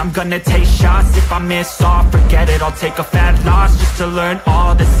percent. I'm gonna take shots. If I miss all, forget it. I'll take a fat loss just to learn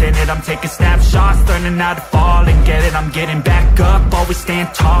all that's in it. I'm taking snapshots, learning how to fall and get it. I'm getting back up, always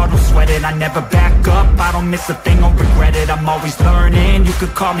stand tall, don't sweat it. I never back up, I don't miss a thing, I'll regret it. I'm always learning, you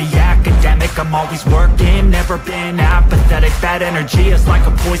could call me academic. I'm always working, never been apathetic. Bad energy is like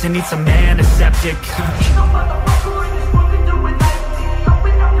a poison, needs some antiseptic.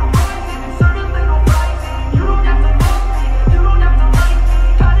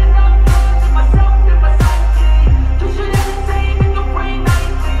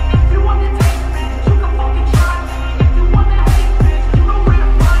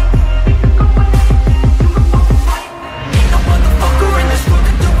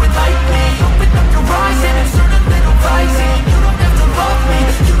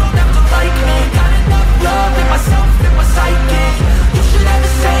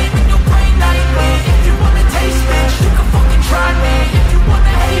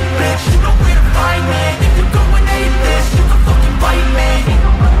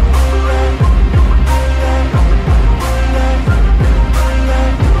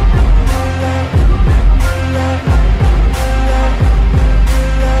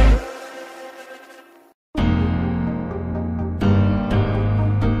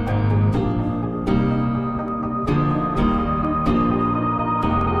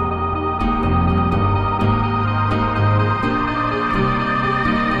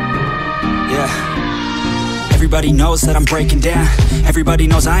 Everybody knows that I'm breaking down. Everybody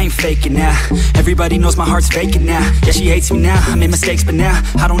knows I ain't faking now. Everybody knows my heart's vacant now. Yeah, she hates me now, I made mistakes but now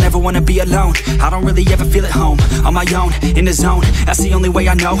I don't ever wanna be alone. I don't really ever feel at home. On my own, in the zone, that's the only way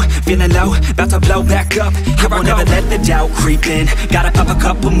I know. Feeling low, about to blow back up. I won't ever let the doubt creep in. Gotta pop a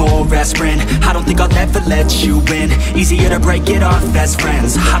couple more aspirin. I don't think I'll ever let you in. Easier to break it off as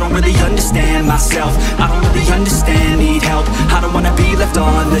friends. I don't really understand myself. I don't really understand, need help. I don't wanna be left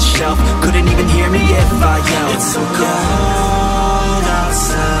on the shelf. Couldn't even hear me if I yelled. It's so cold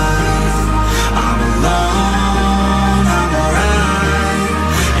outside, I'm alone, I'm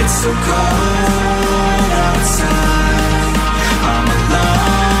alright. It's so cold outside, I'm alone,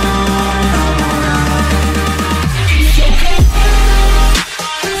 I'm alright.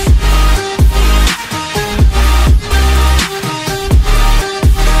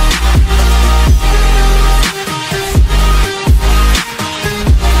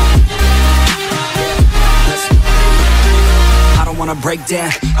 break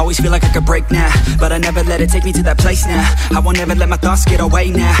down. Always feel like I could break now, but I never let it take me to that place now. I won't ever let my thoughts get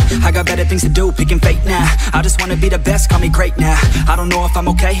away now. I got better things to do, picking fate now. I just wanna be the best, call me great now. I don't know if I'm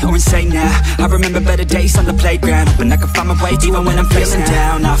okay or insane now. I remember better days on the playground, hoping I can find my way even when I'm feeling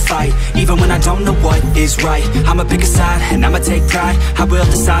down. I fight, even when I don't know what is right. I'ma pick a side, and I'ma take pride. I will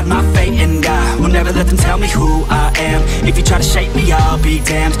decide my fate, and I will never let them tell me who I am. If you try to shape me, I'll be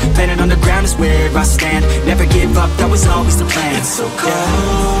damned. Planet on the ground is where I stand. Never give up, that was always the plan. It's so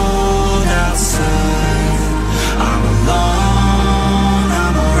cold outside, I'm alone,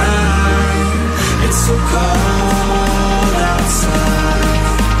 I'm alright. It's so cold outside,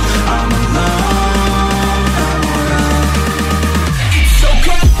 I'm alone, I'm alright. It's so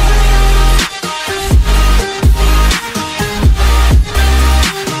cold.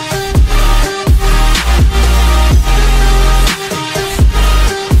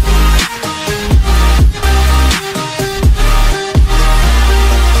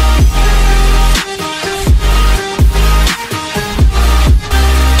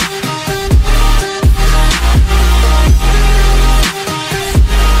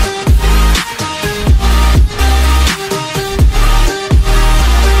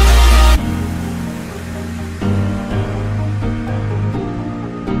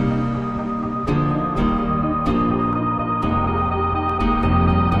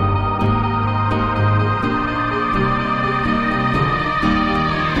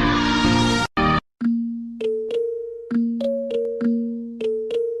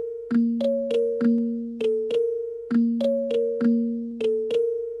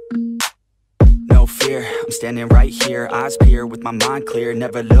 I'm standing right here, eyes peer with my mind clear.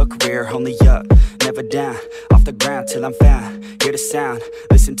 Never look rear, only up, never down. Off the ground till I'm found. Hear the sound,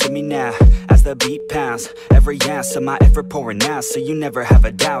 listen to me now. As the beat pounds, every ounce of my effort pouring out. So you never have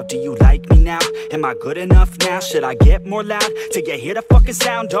a doubt, do you like me now? Am I good enough now? Should I get more loud? Till you hear the fucking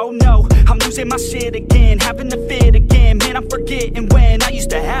sound, oh no. I'm losing my shit again, having to fit again. Man, I'm forgetting when I used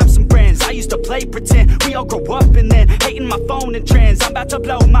to have some friends. I used to play pretend, we all grow up and then hating my phone and trends. I'm about to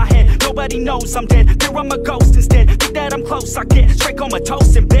blow my head, nobody knows I'm dead. Fear I'm a ghost instead, think that I'm close, I get straight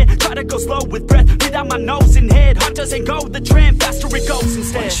comatose in bed. Try to go slow with breath, breathe out my nose and head. Heart doesn't go the trend, faster it goes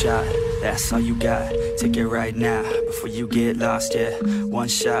instead. One shot, that's all you got, take it right now, before you get lost, yeah. One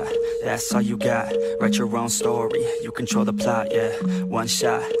shot, that's all you got, write your own story, you control the plot, yeah. One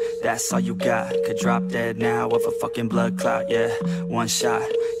shot, that's all you got, could drop dead now of a fucking blood clot, yeah. One shot,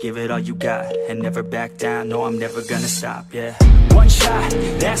 give it all you got, and never back down, no I'm never gonna stop, yeah. One shot,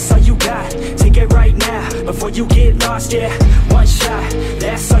 that's all you got, take it right now, before you get lost, yeah. One shot,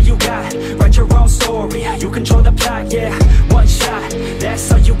 that's all you got, write your own story, you control the plot, yeah. One shot,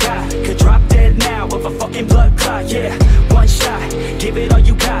 that's all you got, could drop dead now of a fucking blood clot, yeah. One shot, give it all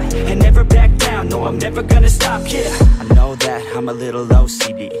you got, and never back down, no I'm never gonna stop, yeah. I know that I'm a little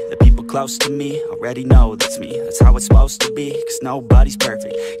OCD, the people close to me already know that's me. That's how it's supposed to be, cause nobody's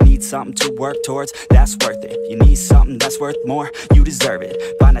perfect. Need something to work towards, that's worth it. You need something that's worth more, you deserve it.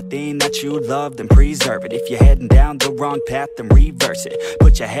 Find a thing that you love, then preserve it. If you're heading down the wrong path, then reverse it.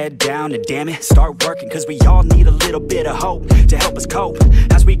 Put your head down and damn it, start working. Cause we all need a little bit of hope to help us cope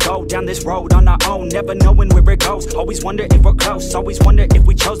as we go down this road on our own, never knowing where it goes. Always wonder if we're close, always wonder if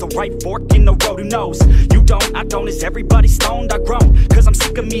we chose the right fork in the road. Who knows? You don't, I don't, is everybody stoned? I've grown, cause I'm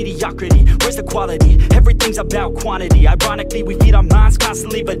sick of mediocrity. Where's the quality? Everything's about quantity. Ironically, we feed our minds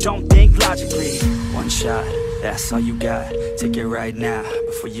constantly, but don't think logically. One shot, that's all you got, take it right now,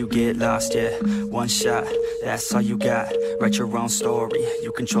 before you get lost, yeah. One shot, that's all you got, write your own story,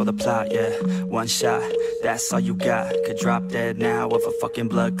 you control the plot, yeah. One shot, that's all you got, could drop dead now of a fucking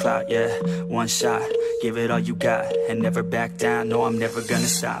blood clot, yeah. One shot, give it all you got, and never back down, no I'm never gonna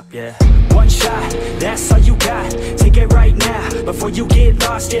stop, yeah. One shot, that's all you got, take it right now, before you get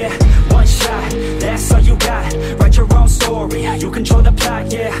lost, yeah. One shot, that's all you got, write your own story, you control the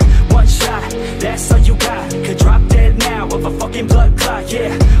plot, yeah. One shot, that's all you got, could drop dead now of a fucking blood clot,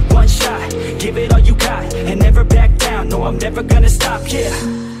 yeah. One shot, give it all you got, and never back down, no I'm never gonna stop, yeah.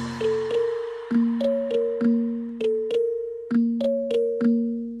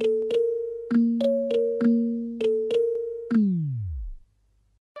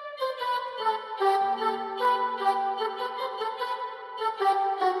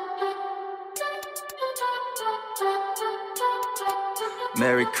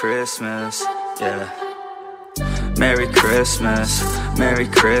 Merry Christmas, yeah. Merry Christmas, Merry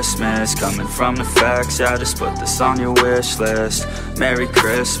Christmas. Coming from NEFFEX, yeah, just put this on your wish list. Merry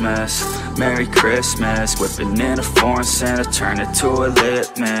Christmas, Merry Christmas. Whipping in a foreign Santa, turn it to a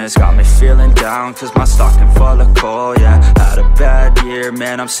Litmas. Got me feeling down, cause my stocking full of coal, yeah. Had a bad year,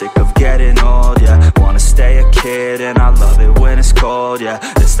 man, I'm sick of getting old, yeah. Wanna stay a kid, and I love it when it's cold, yeah.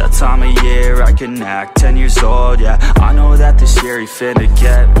 It's that time of year, I can act 10 years old, yeah. I know that this year he finna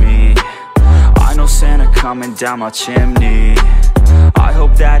get me. I know Santa coming down my chimney. I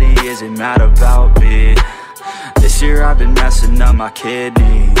hope that he isn't mad about me. This year I've been messing up my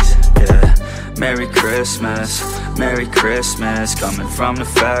kidneys, yeah. Merry Christmas, Merry Christmas. Coming from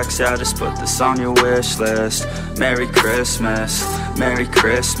NEFFEX, yeah, just put this on your wish list. Merry Christmas, Merry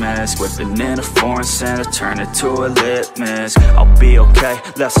Christmas. Whipping in a foreign Santa, turn it to a Litmas. I'll be okay,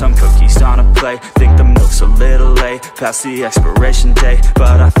 left some cookies on a plate. Think the milk's a little late, past the expiration date,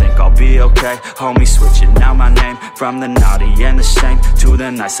 but I think I'll be okay. Homie switching out my name, from the naughty and the shame to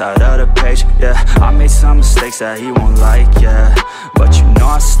the nice side of the page, yeah. I made some mistakes that he won't like, yeah, but you know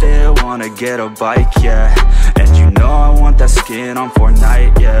I still wanna get a bike, yeah. And you know I want that skin on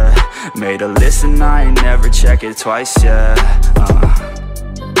Fortnite, yeah. Made a list and I ain't never check it twice, yeah.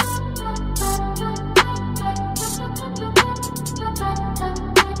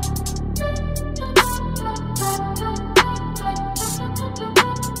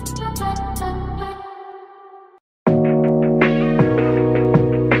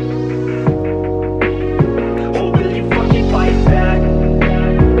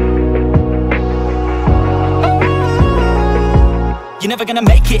 You're never gonna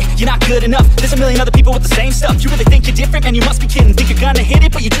make it, you're not good enough. There's a million other people with the same stuff. You really think you're different, man, you must be kidding. Think you're gonna hit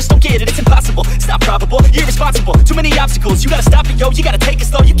it, but you just don't get it. It's impossible, it's not probable, you're irresponsible. Too many obstacles, you gotta stop it, yo. You gotta take it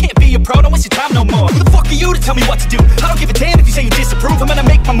slow, you can't be a pro, don't waste your time no more. Who the fuck are you to tell me what to do? I don't give a damn if you say you disapprove. I'm gonna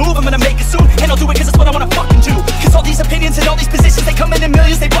make my move, I'm gonna make it soon. And I'll do it cause it's what I wanna fucking do. Cause all these opinions and all these positions, they come in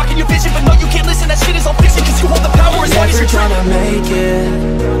millions, they blocking your vision. But no, you can't listen, that shit is all fiction. Cause you hold the power as long as you're trying to make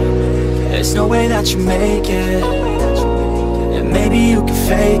it. There's no way that you make it. And maybe you can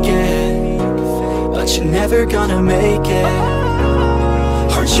fake it, but you're never gonna make it.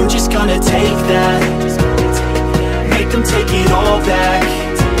 Aren't you just gonna take that? Make them take it all back.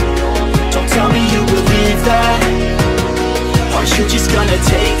 Don't tell me you believe that. Aren't you just gonna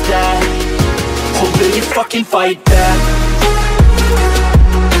take that? Or will you fucking fight back?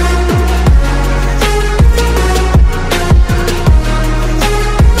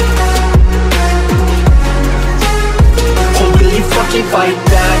 Fucking fight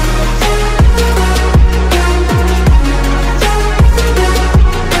back.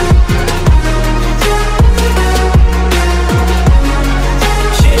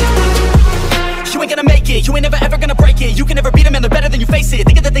 You ain't gonna make it, you ain't never ever gonna break it. You can never beat them and they're better than you face it.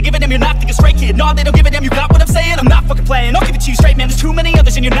 Thinking that they give a damn, you're not thinking straight, kid. No, they don't give a damn, you got what I'm saying? I'm not fucking playing, I'll give it to you straight, man. There's too many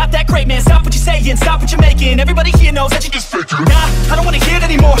others and you're not that great, man. Stop what you're saying, stop what you're making. Everybody here knows that you just fake it. Nah, I don't wanna hear it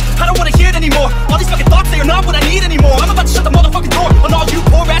anymore, I don't wanna hear it anymore. All these fucking thoughts, they are not what I need anymore. I'm about to shut the motherfucking door on all you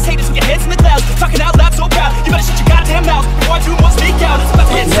poor ass haters with your heads in the clouds. Talking out loud so proud, you better shut your goddamn mouth before I do more speak out. It's about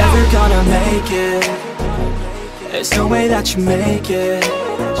to get sound. Never gonna make it. There's no way that you make it.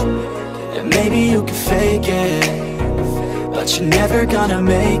 And maybe you can fake it, but you're never gonna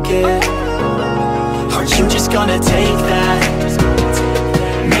make it. Aren't you just gonna take that?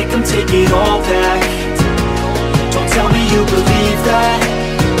 Make them take it all back. Don't tell me you believe that.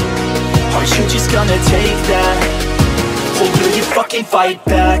 Aren't you just gonna take that? Or will you fucking fight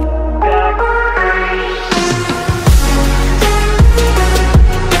back?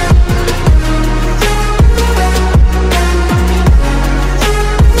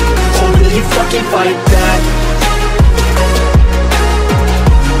 Or will you fucking fight back?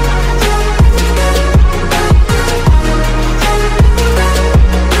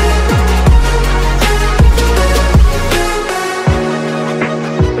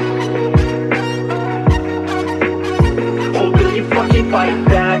 Fight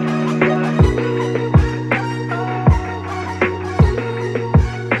back.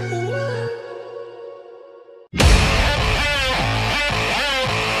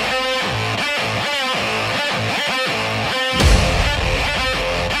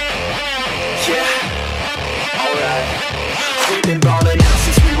 Yeah, alright. We've been ballin' out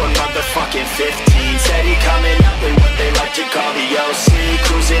since we were motherfucking 15. Said he coming up with what they like to call the OC.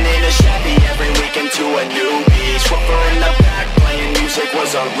 Cruising in a Chevy every weekend to a new beach. Whooper in the back, playing music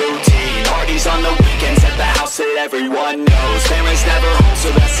was a routine. Parties on the weekends at the house that everyone knows. Parents never home,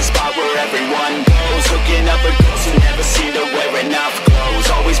 so that's the spot where everyone goes. Hooking up with girls who never seem to wear enough clothes.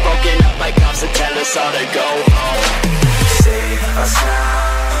 Always broken up by cops that tell us all to go home. Save us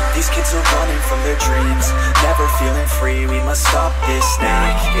now. The These kids are running from their dreams, never feeling free. We must stop this,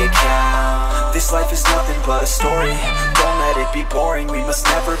 make it count. This life is nothing but a story, don't let it be boring. We must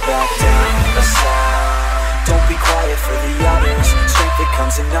never back down, a sound. Don't be quiet for the others, strength that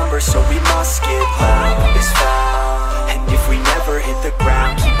comes in numbers, so we must get loud as found. And if we never hit the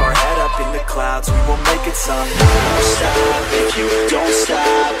ground, keep our head up in the clouds, we will make it somehow. Don't stop if you don't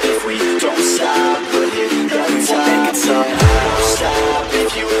stop, if we don't stop, we'll hit the top. We will make it somehow. Don't stop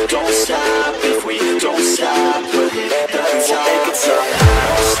if you don't stop, if we don't stop, we'll hit the top. We will make it somehow.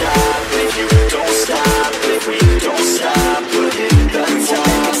 Don't stop if you don't stop, if we don't stop, we'll hit the top.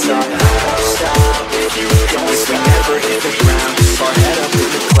 We will make it somehow. Don't stop if you don't stop, if we never hit the ground, keep our head up in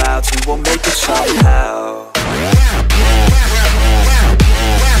the clouds, we will make it somehow.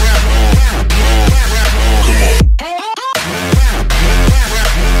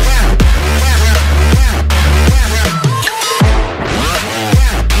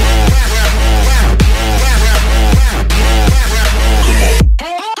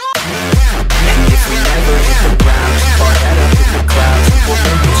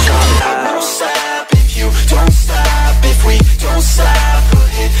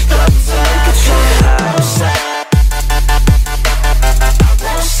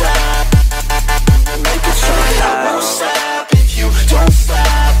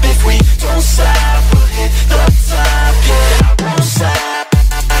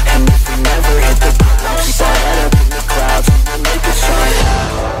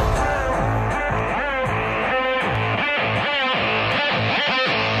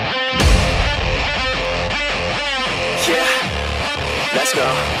 Let's go.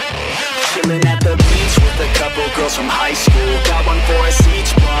 Chilling at the beach with a couple girls from high school. Got one for us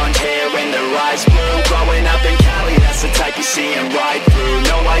each, blonde hair and their eyes blue. Growing up in Cali, that's the type you see and ride through.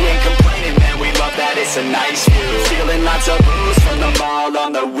 No, I ain't complaining, man, we love that, it's a nice view. Feeling lots of booze from the mall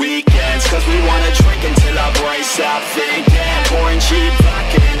on the weekends, cause we wanna drink until our brains stop thinking. Pouring cheap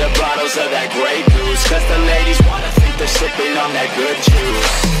vodka into bottles of that Grey Goose, cause the ladies wanna think they're sipping on that good juice.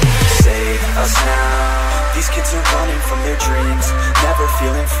 Save us now. These kids are running from their dreams, never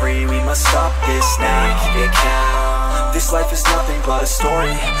feeling free. We must stop this, make it count. This life is nothing but a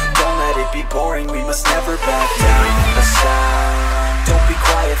story, don't let it be boring. We must never back down, a sound. Don't be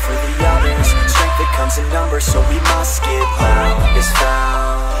quiet for the others, strength that comes in numbers, so we must get loud as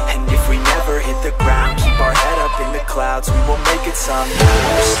found. And if we never hit the ground, keep our head up in the clouds, we will make it somehow.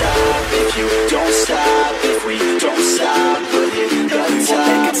 Don't stop if you don't stop, if we don't stop, we'll hit the top. We will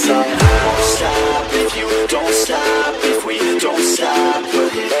make it somehow. Don't stop if you don't stop, if we don't stop, we'll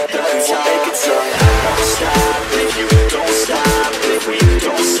hit the top. We will make it somehow. Don't stop if you don't stop, if we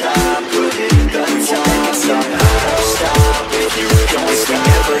don't stop, we'll hit the top. We will make it somehow. Don't stop if you don't stop, if we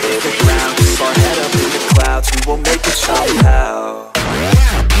never hit the ground, keep our head up in the clouds, we will make it somehow.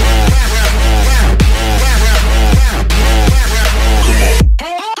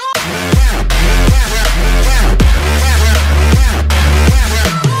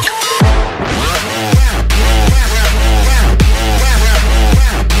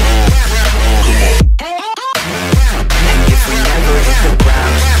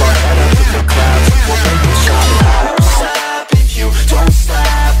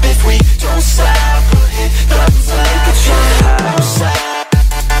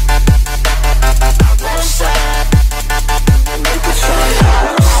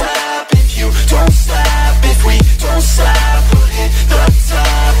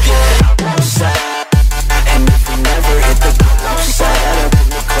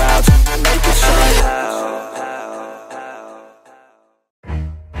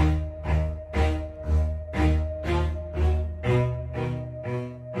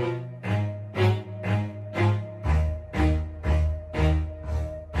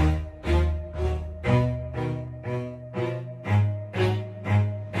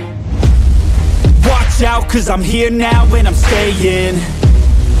 Out, cause I'm here now and I'm staying.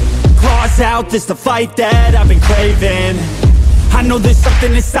 Claws out, this the fight that I've been craving. I know there's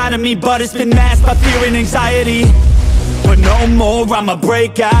something inside of me, but it's been masked by fear and anxiety. But no more, I'ma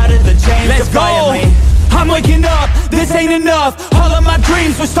break out of the chains. Let's defiantly. I'm waking up, this ain't enough. All of my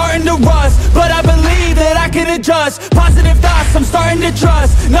dreams were starting to rust, but I believe that I can adjust. Positive thoughts, I'm starting to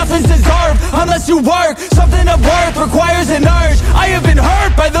trust. Nothing's deserved unless you work. Something of worth requires an urge. I have been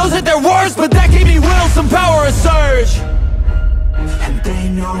hurt by those at their worst, but that gave me will, some power, a surge. And they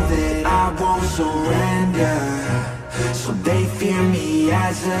know that I won't surrender, so they fear me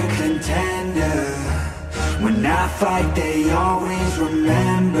as a contender. When I fight, they always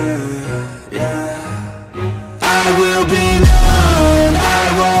remember, yeah. I will be known, I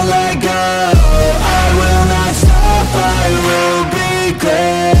won't let go. I will not stop, I will be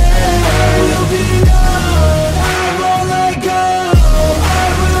great.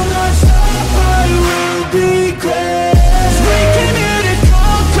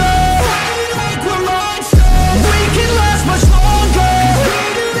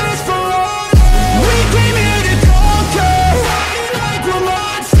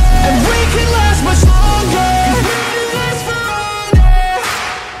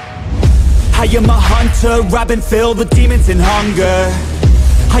 wonder, I've been filled with demons and hunger.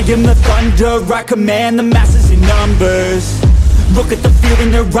 I am the thunder, I command the masses in numbers. Look at the fear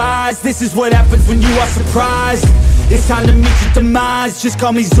in their eyes, this is what happens when you are surprised. It's time to meet your demise, just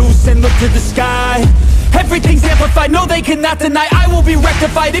call me Zeus and look to the sky. Everything's amplified, no they cannot deny, I will be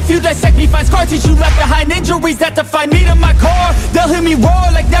rectified. If you dissect me, find scar tissue left behind, injuries that define me to my core. They'll hear me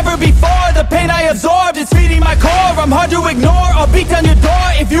roar like never before, the pain I absorbed, it's feeding my core. I'm hard to ignore, I'll beat down your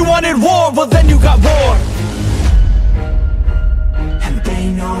door. If you wanted war, well then you got war. And they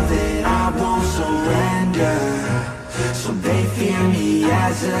know that I won't surrender, so they fear me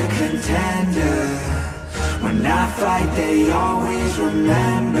as a contender. When I fight they always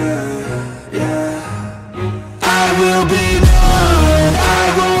remember, yeah. I will be one,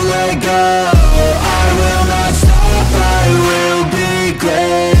 I won't let go, I will not stop, I will be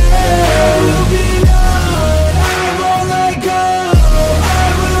great. I will be one, I won't let go, I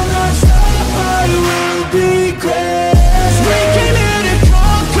will not stop, I will be great. We came here to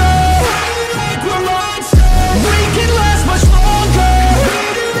conquer, like we're monsters. We can last much longer, we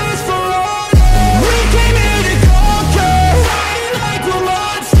do this for honor. We came here to conquer, like we're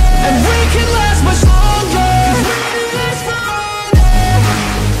monsters. And we can last much longer.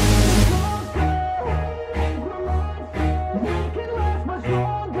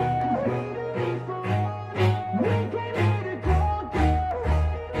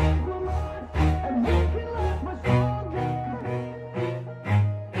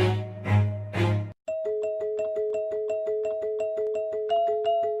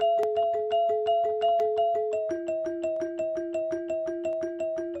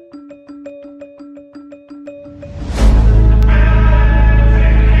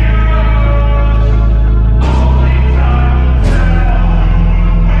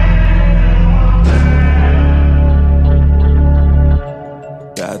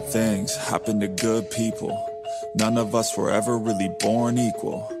 Bad things happen to good people. None of us were ever really born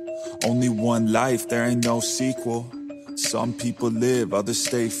equal. Only one life, there ain't no sequel. Some people live, others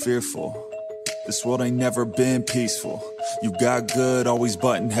stay fearful. This world ain't never been peaceful. You got good, always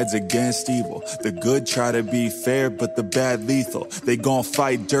butting heads against evil. The good try to be fair, but the bad lethal. They gon'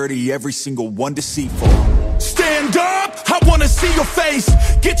 fight dirty, every single one deceitful. Stand up, I wanna see your face.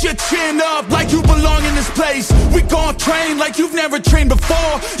 Get your chin up like you belong in this place. We gon' train like you've never trained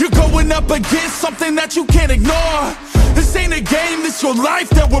before. You're going up against something that you can't ignore. This ain't a game, this your life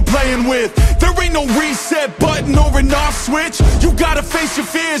that we're playing with. There ain't no reset button or an off switch. You gotta face your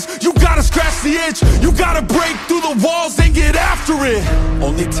fears, you gotta scratch the itch. You gotta break through the walls and get after it.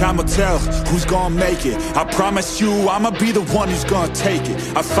 Only time will tell who's gonna make it. I promise you, I'ma be the one who's gonna take it.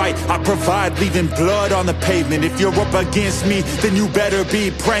 I fight, I provide, leaving blood on the pavement. If you're up against me, then you better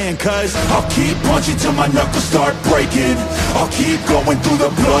be praying. Cause I'll keep punching till my knuckles start breaking. I'll keep going through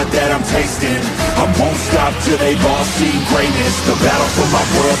the blood that I'm tasting. I won't stop till they've all seen greatness. The battle for my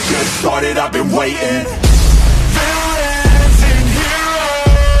world just started, I've been waiting. Villains and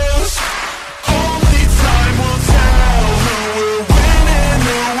heroes, only time will tell who will win and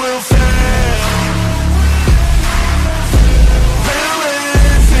who will fail.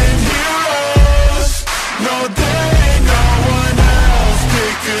 Villains and heroes, no there ain't no one else.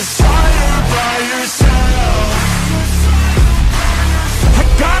 Pick a side by yourself. I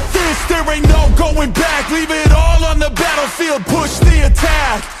got this, there ain't no going back. Leave it all on the battlefield, push the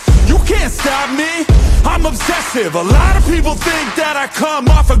attack. You can't stop me, I'm obsessive. A lot of people think that I come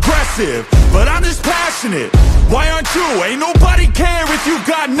off aggressive, but I'm just passionate. Why aren't you? Ain't nobody care if you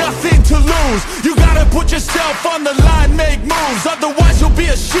got nothing to lose. You gotta put yourself on the line, make moves. Otherwise you'll be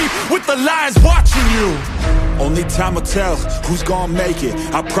a sheep with the lions watching you. only time will tell who's gonna make it.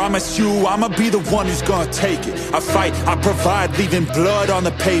 I promise you, I'ma be the one who's gonna take it. I fight, I provide, leaving blood on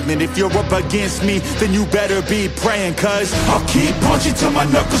the pavement. If you're up against me, then you better be praying. Cause I'll keep punching till my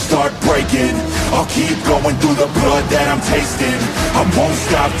knuckles start breaking. I'll keep going through the blood that I'm tasting. I won't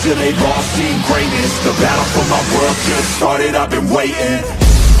stop till they've all seen greatness. The battle for my world just started, I've been waiting.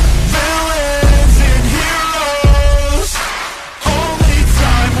 Villains and heroes, only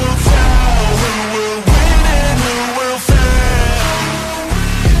time will tell who will win and who will fail.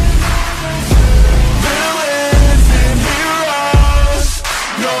 Villains and heroes,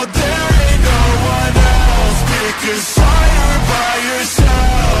 no there ain't no one else. Pick a side by yourself.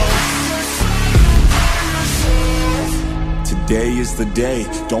 today is the day,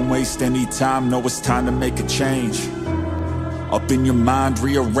 don't waste any time. Know it's time to make a change. Up in your mind,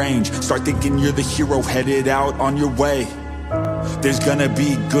 rearrange. Start thinking you're the hero headed out on your way. There's gonna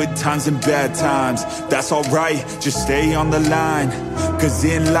be good times and bad times. That's alright, just stay on the line. Cause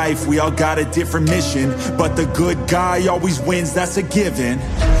in life we all got a different mission, but the good guy always wins, that's a given.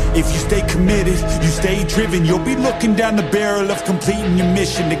 If you stay committed, you stay driven, you'll be looking down the barrel of completing your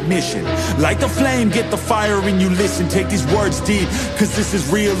mission. Ignition, light the flame, get the fire and you listen. Take these words deep, cause this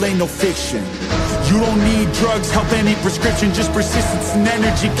is real, ain't no fiction. You don't need drugs, help, any prescription. Just persistence and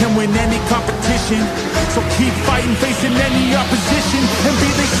energy can win any competition. So keep fighting, facing any opposition, and be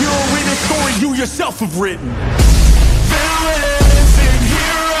the hero in a story you yourself have written. Villains and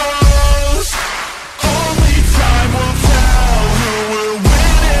heroes, only time will tell who will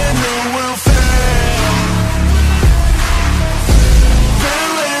win and who will fail.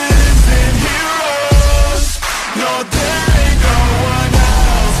 Villains and heroes, no, there ain't no one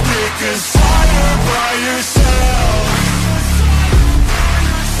else. Pick a side by yourself.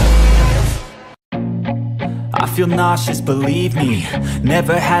 I feel nauseous, believe me.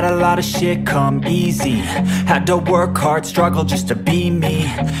 Never had a lot of shit come easy. Had to work hard, struggle just to be me.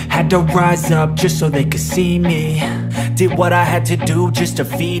 Had to rise up just so they could see me. Did what I had to do just to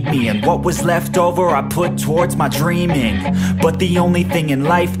feed me, and what was left over I put towards my dreaming. But the only thing in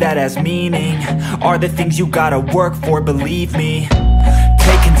life that has meaning are the things you gotta work for, believe me.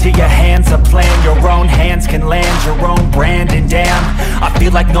 Take into your hands a plan, your own hands can land your own brand. And damn, I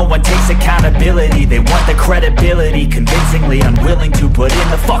feel like no one takes accountability. They want the credibility, convincingly unwilling to put in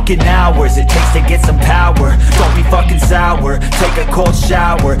the fucking hours it takes to get some power. Don't be fucking sour, take a cold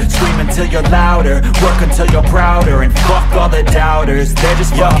shower, scream until you're louder, work until you're prouder, and fuck all the doubters, they're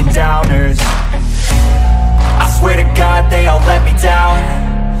just fucking downers. I swear to God they all let me down.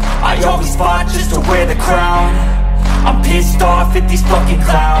 I always fought just to wear the crown. I'm pissed off at these fucking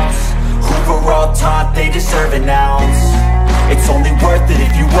clowns who were all taught they deserve an ounce. It's only worth it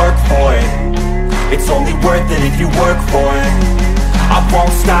if you work for it. It's only worth it if you work for it. I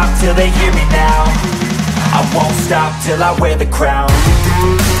won't stop till they hear me now. I won't stop till I wear the crown.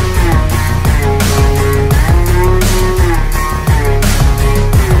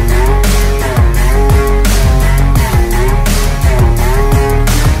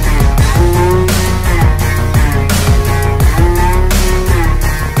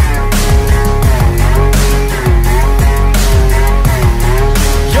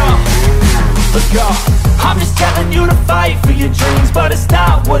 I'm just telling you to fight for your dreams, but it's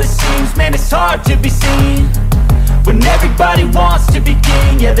not what it seems. Man, it's hard to be seen when everybody wants to be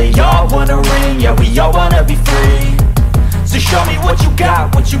king. Yeah, they all wanna ring, yeah, we all wanna be free. So show me what you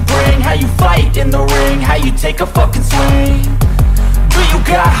got, what you bring, how you fight in the ring, how you take a fucking swing. Do you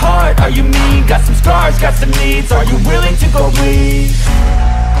got heart, are you mean? Got some scars, got some needs, are you willing to go bleed?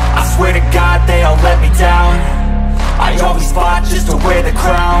 I swear to God they all let me down. I always fought just to wear the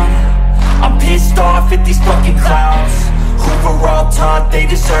crown. I'm pissed off at these fucking clowns who were all taught they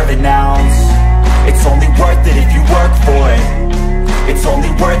deserve an ounce. It's only worth it if you work for it. It's only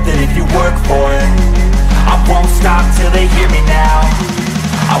worth it if you work for it. I won't stop till they hear me now.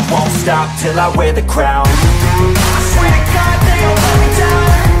 I won't stop till I wear the crown. I swear to God they all let me down.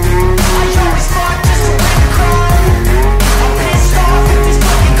 I always fought just to wear the crown. I'm pissed off at these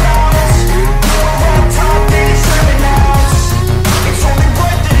fucking clowns who were all taught they deserve an ounce. It's only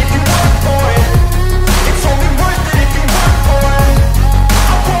worth it if you work for it. It's only worth it if you work for it.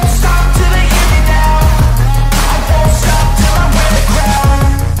 I won't stop till they hear me now. I won't stop till I wear the crown.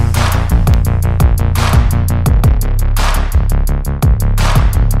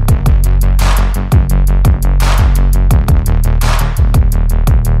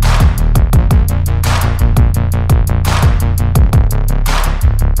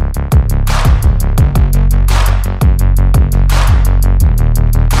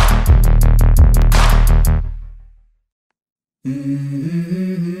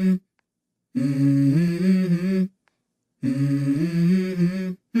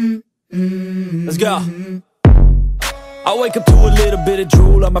 Let's go. I wake up to a little bit of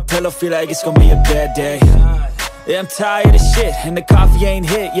drool on my pillow, feel like it's gonna be a bad day. Yeah, I'm tired of shit, and the coffee ain't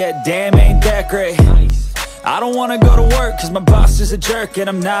hit yet, damn, ain't that great. I don't wanna go to work, cause my boss is a jerk, and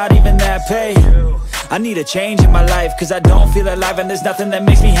I'm not even that paid. I need a change in my life, cause I don't feel alive, and there's nothing that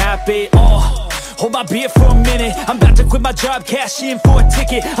makes me happy. Hold my beer for a minute, I'm about to quit my job, cash in for a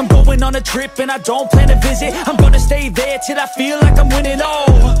ticket. I'm going on a trip and I don't plan to visit. I'm gonna stay there till I feel like I'm winning,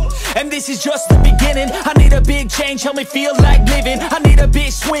 and this is just the beginning. I need a big change, help me feel like living. I need a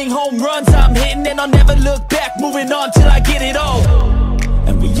big swing, home runs I'm hitting, and I'll never look back, moving on till I get it all.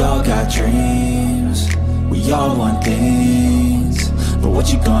 And we all got dreams, we all want things, but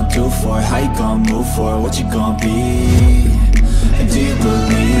what you gonna do for it? How you gonna move for it? What you gonna be? And do you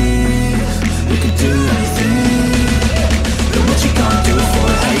believe you can do anything? But what you gonna do for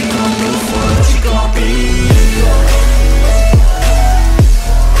it? How you gonna move for it? What you gonna be?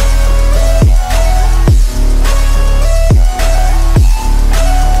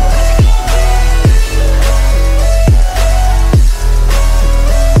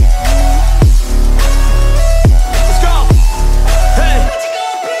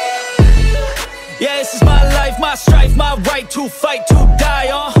 to fight, to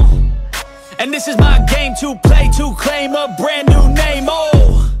die, and this is my game to play, to claim a brand new name,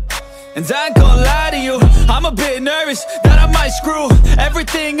 and I ain't gonna lie to you, I'm a bit nervous that I might screw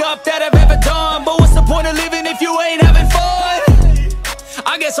everything up that I've ever done. But what's the point of living if you ain't having fun?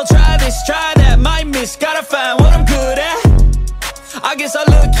 I guess I'll try this, try that, might miss, gotta find what I'm good at. I guess I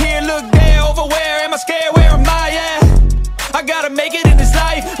look here, look there, over where am I scared, where am I at? I gotta make it in this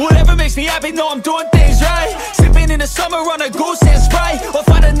life, whatever makes me happy, know I'm doing things right. Sipping in the summer on a goose and Sprite, or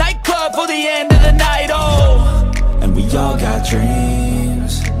find a nightclub for the end of the night, And we all got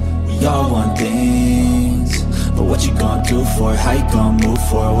dreams, we all want things, but what you gonna do for it, how you gonna move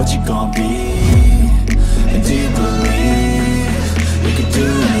for it, what you gonna be? And do you believe you could do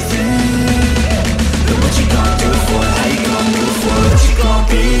anything? But what you gonna do for it, how you gonna move for it, what you gonna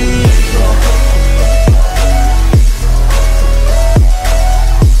be?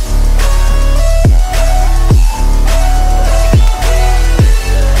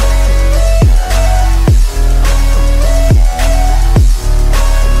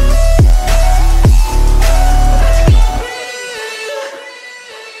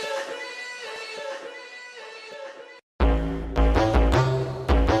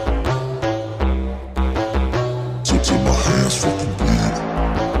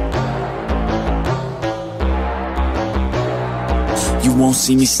 You won't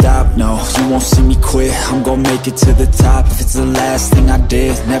see me stop, no, you won't see me quit. I'm gonna make it to the top if it's the last thing I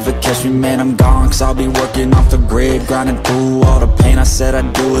did. Never catch me, man, I'm gone, cause I'll be working off the grid, grinding through all the pain. I said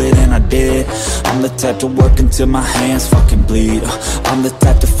I'd do it and I did. I'm the type to work until my hands fucking bleed. I'm the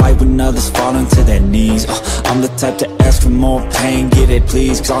type to fight when others fall into their knees. I'm the type to ask for more pain, get it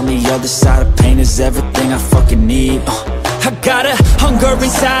please, cause on the other side of pain is everything I fucking need. I got a hunger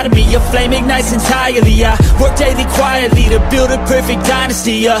inside of me, a flame ignites entirely. I work daily quietly to build a perfect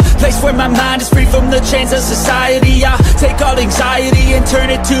dynasty, a place where my mind is free from the chains of society. I take all anxiety and turn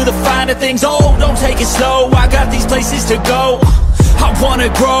it to the finer things. Oh, don't take it slow, I got these places to go. I wanna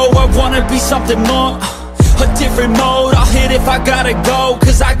grow, I wanna be something more, a different mode, I'll hit if I gotta go,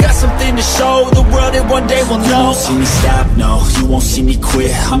 cause I got something to show the world that one day will know. You won't see me stop, no, you won't see me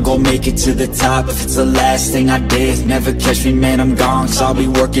quit. I'm gonna make it to the top if it's the last thing I did. Never catch me, man, I'm gone, cause I'll be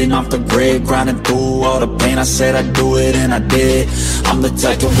working off the grid, grinding through all the pain. I said I'd do it and I did. I'm the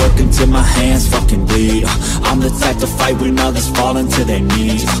type to work until my hands fucking bleed. I'm the type to fight when others fall into their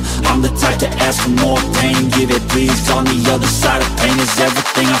knees. I'm the type to ask for more pain, give it please, cause on the other side of pain is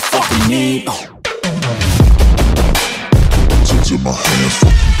everything I fucking need. Till my hands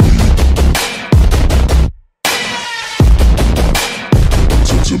fucking bleed.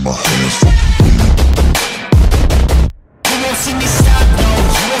 Till my hands fucking bleed. You won't see me stop, no,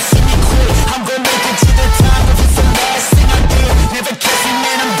 you won't see me quit. I'm gonna make it to the top if it's the last thing I did. Never catch me,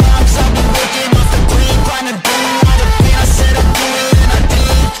 man, I'm gone, cause I've been working off the grid, grinding through all the pain. I said I'd do it and I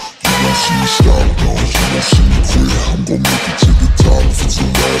did. You won't see me stop, no, you won't see me quit. I'm gonna make it to the top if it's the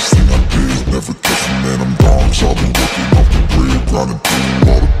last thing I did. Never catch me, man, I'm gone, cause I've been working off the grid, grinding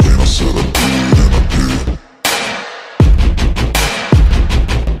through all the pain. I said I'd do it and I did.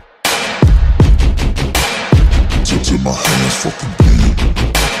 Till my hands fucking bleed.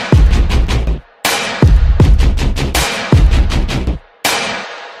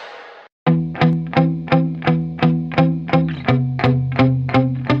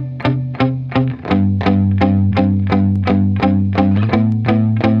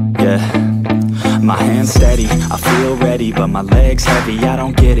 My hands steady, I feel ready, but my legs heavy, I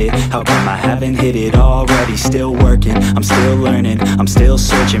don't get it. How come I haven't hit it already? Still working, I'm still learning, I'm still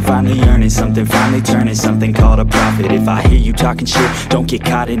searching, finally earning something, finally turning something called a profit. If I hear you talking shit, don't get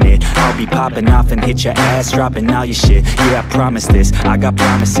caught in it. I'll be popping off and hit your ass, dropping all your shit. Yeah, I promise this, I got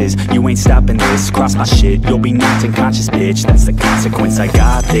promises, you ain't stopping this. Cross my shit, you'll be knocked unconscious, bitch. That's the consequence, I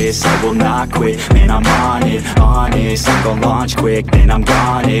got this, I will not quit. Man, I'm on it, honest, I'm gon' launch quick, then I'm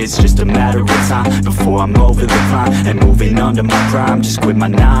gone. It's just a matter of time before I'm over the climb and moving under my prime. Just quit my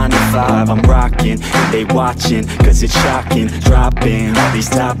 9 to 5, I'm rocking and they watching, cause it's shocking. Dropping all these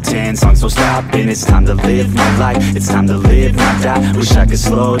top 10 songs, so stopping. It's time to live my life, it's time to live, not die. Wish I could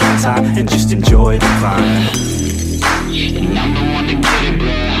slow down time and just enjoy the climb. And I'm the one to get it,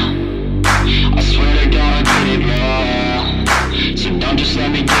 bro. I swear to God I get it, bro. So don't just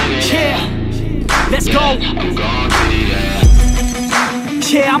let me get it. Yeah, let's go. I'm gonna get it, yeah.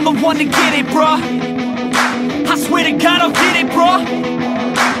 Yeah, I'm the one to get it, bruh. I swear to God I'll get it, bruh.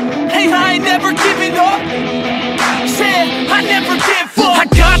 Hey, I ain't never giving up. Yeah, I never give up. I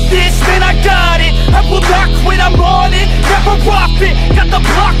got this, man, I got it. I will not quit, I'm on it. Never off it. Got the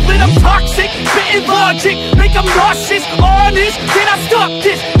block lit, I'm toxic. Spitting logic, make them nauseous. Honest, can I stop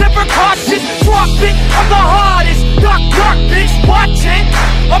this? Never cautious, drop it, I'm the hardest. Knock, knock, bitch, watch it.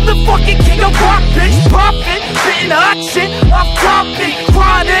 I'm the fucking king of rock, bitch. Poppin', spittin' hot shit. Off topic,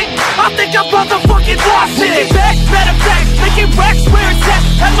 chronic. I think I motherfucking lost it. Get back, matter of fact, making racks where it's at.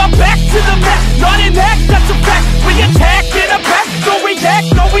 Have my back to the mat, not an act, that's a fact. We attack in a pack, don't react,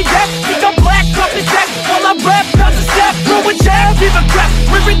 no react. Think I'm black, up his back, while I rap, not a step. Throw a jab, give a crap.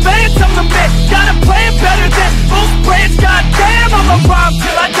 We're advanced, I'm the man. Got a plan better than most brands. Goddamn, I'm a rhyme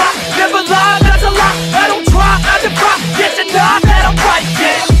till I die. Never lie, that's a lie. I don't try, I defy. Yes and nah, that I'm right,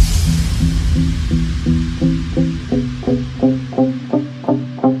 yeah.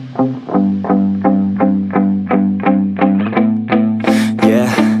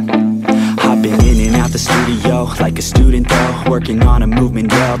 Like a student though, working on a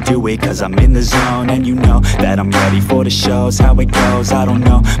movement, yeah, I'll do it cause I'm in the zone. And you know that I'm ready for the shows. How it goes, I don't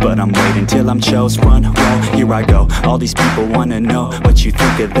know, but I'm waiting till I'm chose. Run, roll, here I go. All these people wanna know what you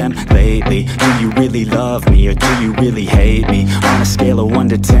think of them lately. Do you really love me or do you really hate me? On a scale of 1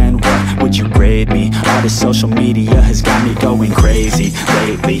 to 10, what would you grade me? All this social media has got me going crazy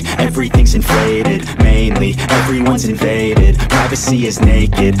lately. Everything's inflated, mainly everyone's invaded. Privacy is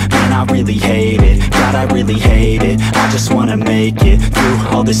naked, man, I really hate it. God, I really hate it. I just wanna make it through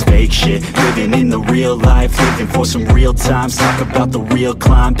all this fake shit. Living in the real life, living for some real times. Talk about the real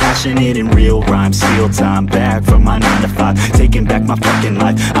climb, passionate in real rhymes. Steal time back from my 9 to 5, taking back my fucking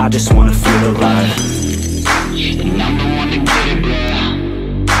life. I just wanna feel alive. And I'm the one to get it, bro.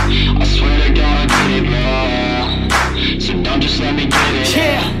 I swear to God I get it, bro. So don't just let me get it.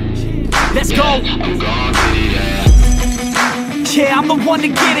 Yeah, let's go. I'm gonna get it, yeah. Yeah, I'm the one to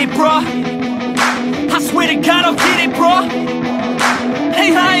get it, bro. I swear to God I'll get it, bro.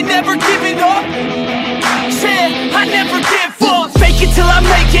 Hey, I ain't never giving up. Yeah, I never give up. Fake it till I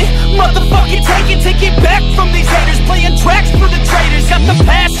make it. Motherfucking take it back from these haters. Playing tracks for the traitors. Got the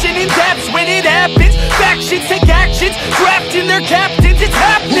passion in depths when it happens. Factions take actions, drafting their captains. It's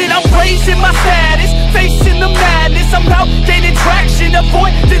happening, I'm raising my status. Facing the madness, I'm out gaining traction.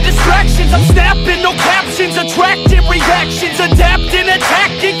 Avoid the distractions, I'm snapping, no captions. Attracting reactions, adapting,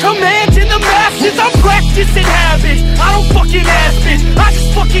 attacking, commanding the masses. I'm practicing habits, I don't fucking ask bitch. I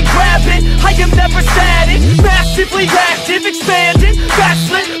just fucking grab it, I am never static. Massively active, expanding,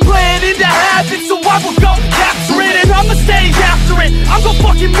 backslid, planning to have it. So I will go capture it, and I'ma stay after it. I'm gon'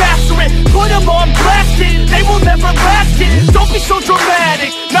 fucking master it, put them on blast it. They will never last it, don't be so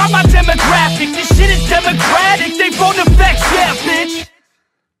dramatic. Not my demographic, this shit is democratic. They vote NEFFEX, yeah bitch.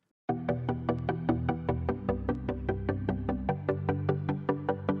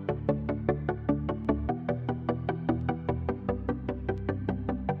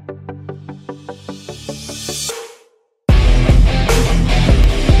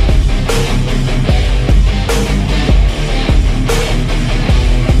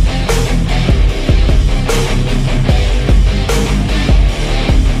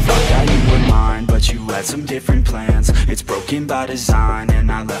 Some different plans, it's broken by design.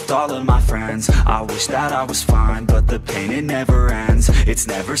 And I left all of my friends. I wish that I was fine, but the pain, it never ends. It's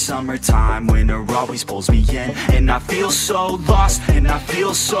never summertime, winter always pulls me in. And I feel so lost, and I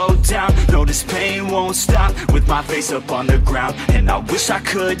feel so down. No, this pain won't stop, with my face up on the ground. And I wish I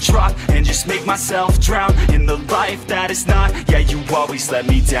could drop, and just make myself drown in the life that is not. Yeah, you always let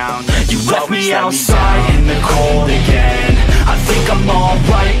me down. You left me outside in the cold again. I think I'm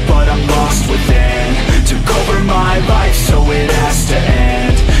alright, but I'm lost within. Took over my life, so it has to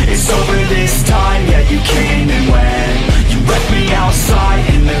end. It's over this time, yeah, you came and went. You left me outside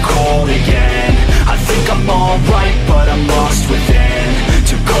in the cold again. I think I'm alright, but I'm lost within.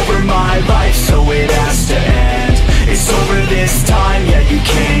 Took over my life, so it has to end. It's over this time, yeah, you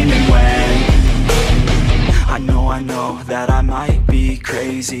came and went. I know that I might be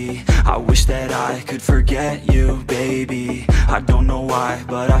crazy. I wish that I could forget you, baby. I don't know why,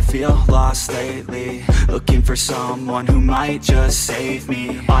 but I feel lost lately. Looking for someone who might just save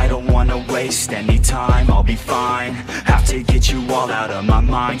me. I don't wanna waste any time, I'll be fine. Have to get you all out of my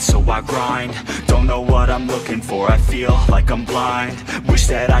mind, so I grind. Don't know what I'm looking for, I feel like I'm blind. Wish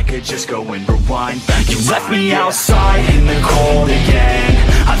that I could just go and rewind back. You left me outside in the cold again.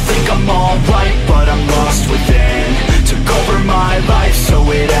 I think I'm alright, but I'm lost within. Took over my life, so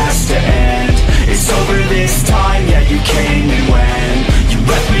it has to end. It's over this time, yeah, you came and went. You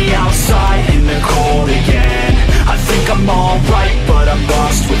left me outside in the cold again. I think I'm alright, but I'm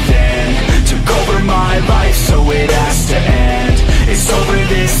lost within. Took over my life, so it has to end. It's over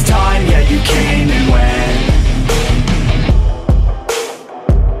this time, yeah, you came and went.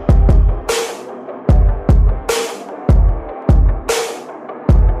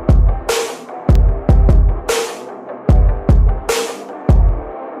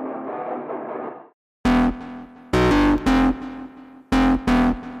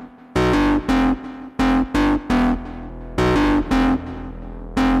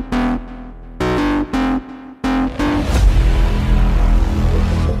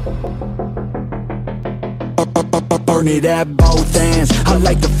 burn it at both ends. I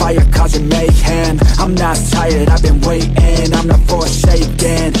like the fire causing mayhem. I'm not tired, I've been waiting, I'm not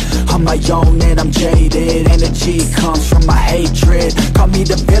forsaken. I'm my own and I'm jaded. Energy comes from my hatred. Call me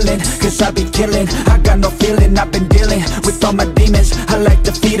the villain, cause I be killing. I got no feeling, I've been dealing with all my demons. I like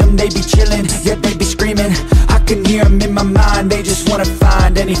to feed them, they be chilling, yet they be screaming. I can hear them in my mind, they just wanna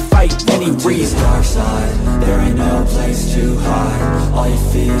find any fight, any reason. Dark side, there ain't no place to hide. All your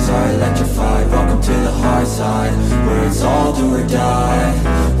fears are electrified. Welcome to the hard side, where it's all do or die.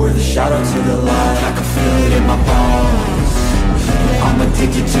 We're the shadow to the light. I can feel it in my bones. I'm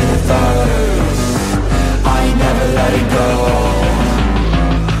addicted to the thirst. I ain't never letting go,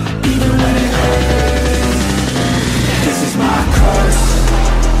 even when it hurts. This is my curse.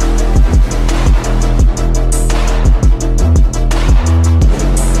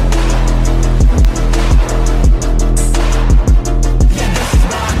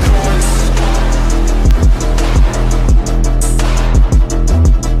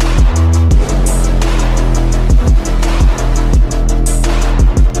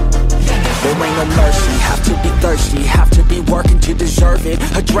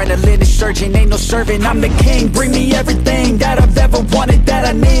 Adrenaline is surging, ain't no serving. I'm the king, bring me everything that I've ever wanted, that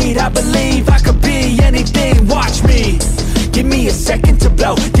I need. I believe I could be anything, watch me. Give me a second to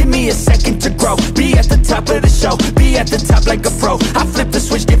blow, give me a second to grow. Be at the top of the show, be at the top like a pro. I flip the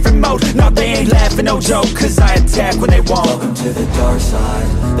switch, different mode, no they ain't laughing, no joke. Cause I attack when they won't. Welcome to the dark side,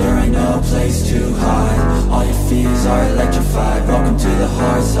 there ain't no place to hide. All your fears are electrified. Welcome to the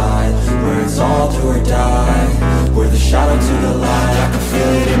hard side, where it's all do or die. We're the shadow to the light. I can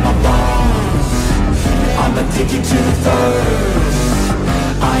feel it in my bones. I'm addicted to the thirst.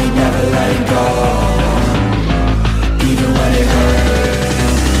 I ain't never letting go, even when it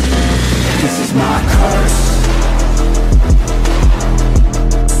hurts. This is my curse.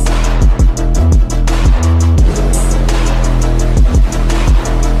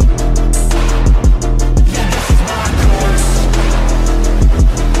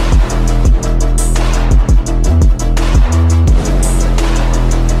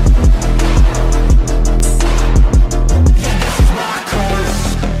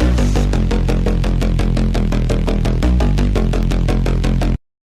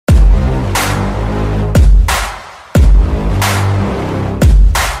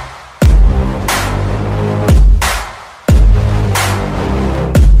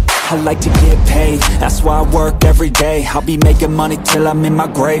 I like to get paid, that's why I work every day. I'll be making money till I'm in my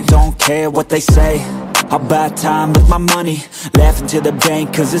grave. Don't care what they say, I'll buy time with my money. Laughing to the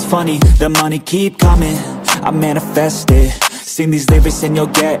bank cause it's funny. The money keep coming, I manifest it. Sing these lyrics and you'll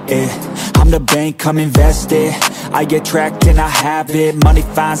get it. I'm the bank, come invest it. I get tracked and I have it. Money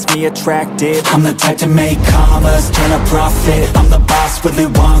finds me attractive. I'm the type to make commas, turn a profit. I'm the boss, Willy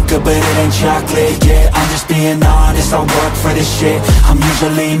Wonka, but it ain't chocolate. Yeah, I'm just being honest, I work for this shit. I'm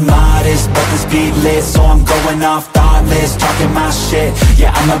usually modest, but this beat lit, so I'm going off thoughtless, talking my shit.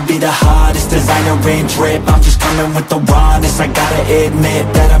 Yeah, I'ma be the hottest designer in drip. I'm just coming with the rawness. I gotta admit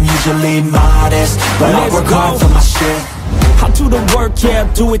that I'm usually modest, but I work hard for my shit. I'll do the work, yeah,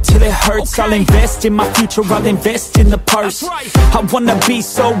 I'll do it till it hurts. I'll invest in my future, I'll invest in the purse. I wanna be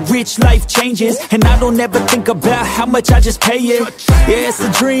so rich, life changes, and I don't ever think about how much I just pay it. Yeah, it's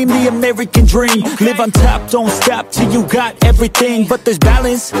a dream, the American dream. Live on top, don't stop till you got everything. But there's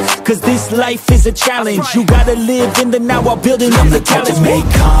balance, cause this life is a challenge. You gotta live in the now while building up the type to make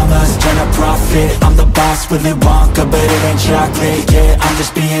commas, turn a profit. I'm the boss, Willy Wonka, but it ain't chocolate. Yeah, I'm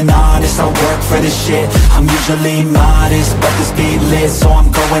just being honest, I work for this shit. I'm usually modest, but this beat lit, so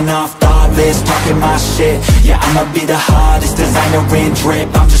I'm going off thoughtless, talking my shit. Yeah, I'ma be the hottest designer in drip.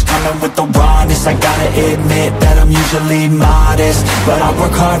 I'm just coming with the rawness. I gotta admit that I'm usually modest, but I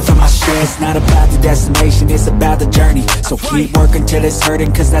work hard for my shit. It's not about the destination, it's about the journey. So keep working till it's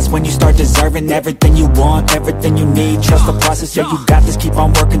hurting, cause that's when you start deserving everything you want, everything you need. Trust the process, yeah, you got this. Keep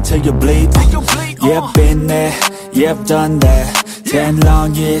on working till you bleed. Yeah, I've been there, yeah, I've done that. 10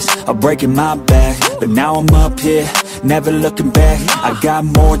 long years of breaking my back, but now I'm up here, never looking back. I got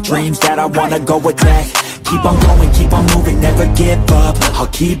more dreams that I wanna go attack. Keep on going, keep on moving, never give up. I'll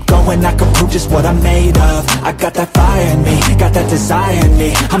keep going, I can prove just what I'm made of. I got that fire in me, got that desire in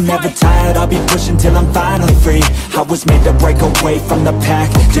me. I'm never tired, I'll be pushing till I'm finally free. I was made to break away from the pack,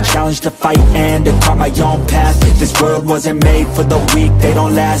 to challenge, to fight, and to carve my own path. This world wasn't made for the weak, they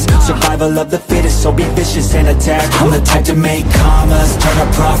don't last. Survival of the fittest, so be vicious and attack. I'm the type to make commas, turn a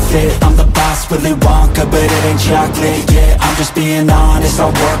profit. I'm the boss, Willy Wonka, but it ain't chocolate. Yeah, I'm just being honest, I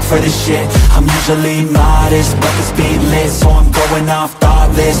work for this shit. I'm usually modest, hottest, breakfast beat lit, so I'm going off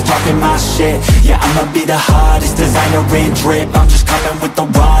thoughtless, talking my shit. Yeah, I'ma be the hottest, designer in drip. I'm just coming with the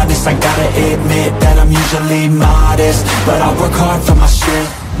rawness. I gotta admit that I'm usually modest, but I work hard for my shit.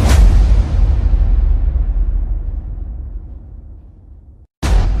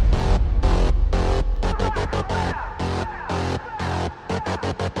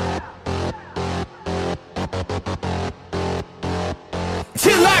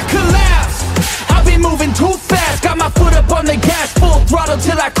 Till I collapse, I've been moving too fast. Got my foot up on the gas, full throttle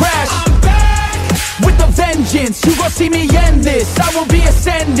till I crash. I'm back with a vengeance, you gon' see me end this. I will be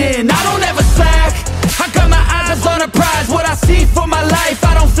ascending, I don't ever slack. I got my eyes on a prize, what I see for my life.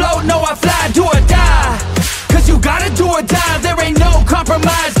 I don't float, no I fly, do or die. Cause you gotta do or die, there ain't no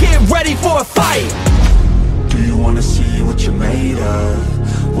compromise. Get ready for a fight. Do you wanna see what you're made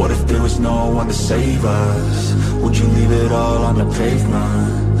of? What if there was no one to save us? Would you leave it all on the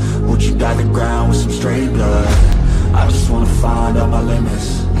pavement? Would you dye the ground with some stray blood? I just wanna find out my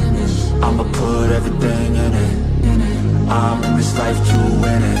limits. I'ma put everything in it. I'm in this life to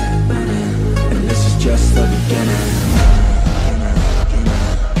win it, and this is just the beginning.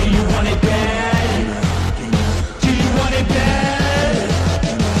 Do you want it bad? Do you want it bad?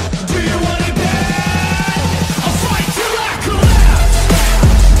 Do you want it bad? I'll fight till I collapse.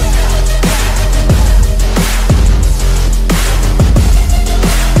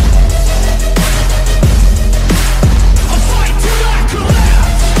 I'll fight till I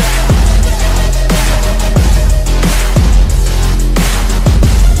collapse.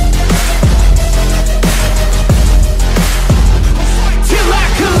 Till I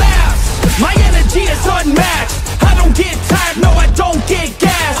collapse. My energy is unmatched. I don't get tired, no I don't get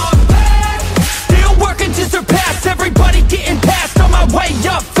gas. I'm back, still working to surpass. Everybody getting past, on my way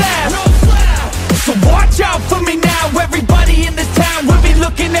up fast. So watch out for me now. Everybody in this town will be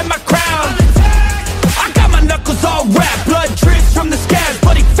looking at my crown. I got my knuckles all wrapped, blood drips from the scabs,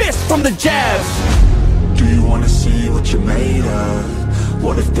 bloody fists from the jabs. Do you wanna see what you're made of?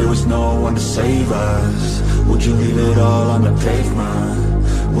 What if there was no one to save us? Would you leave it all on the pavement?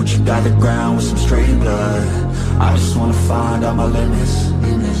 Would you dye the ground with some stray blood? I just wanna find out my limits.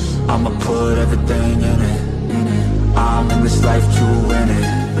 I'ma put everything in it. I'm in this life to win it,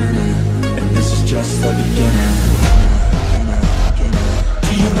 and this is just the beginning.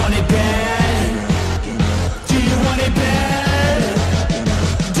 Do you want it bad? Do you want it bad?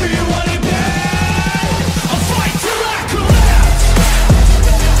 Do you want it bad? I'll fight till I collapse.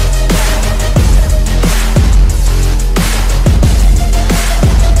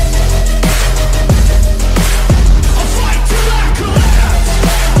 I'll fight till I collapse.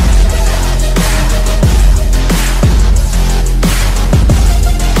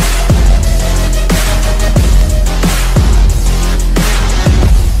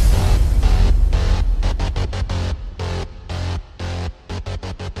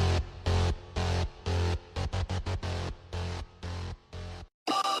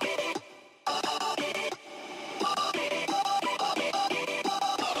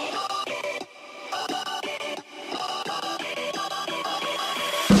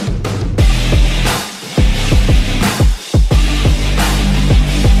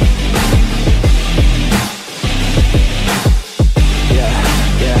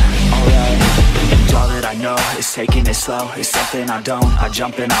 It's taking it slow, it's something I don't. I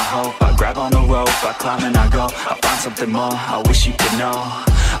jump and I hope, I grab on the rope, I climb and I go. I find something more, I wish you could know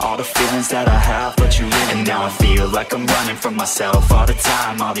all the feelings that I have, but you really. And now I feel like I'm running from myself all the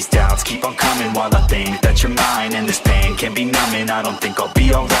time. All these doubts keep on coming while I think that you're mine. And this pain can be numbing, I don't think I'll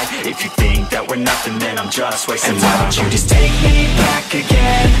be alright. If you think that we're nothing, then I'm just wasting time. And why don't you just take me back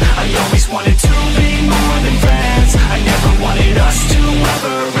again? I always wanted to be more than friends. I never wanted us to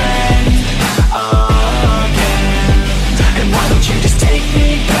ever end again. And why don't you just take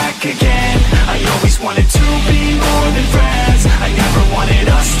me back again? I always wanted to be more than friends. I never wanted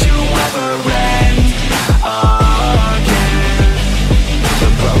us to ever end again. The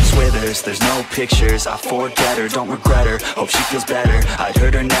rose withers, there's no pictures. I forget her, don't regret her. Hope she feels better. I'd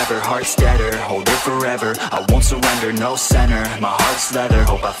hurt her never, heart steadier. Hold her forever, I won't surrender, no center. My heart's leather,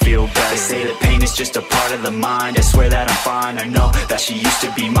 hope I feel better. They say that pain is just a part of the mind. I swear that I'm fine, I know that she used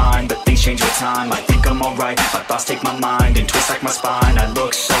to be mine. But things change with time, I think I'm alright. My thoughts take my mind and twist like my spine. I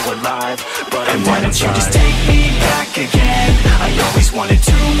look so alive, but I'm why don't you just take me back again? I always wanted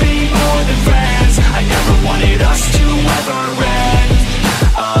to be more than friends. I never wanted us to ever end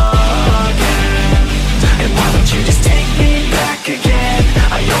again. And why don't you just take me back again?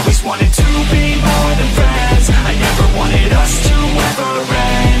 I always wanted to be more than friends. I never wanted us to ever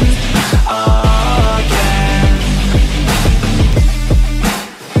end again.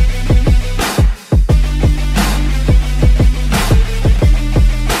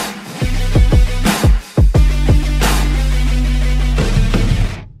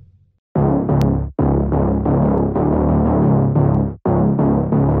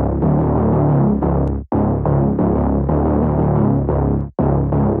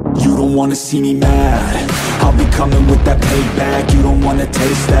 don't wanna see me mad. I'll be coming with that payback. You don't wanna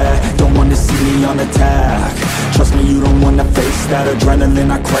taste that, don't wanna see me on attack. Trust me, you don't wanna face that.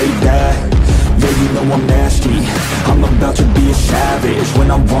 Adrenaline, I crave that. Yeah, you know I'm nasty, I'm about to be a savage.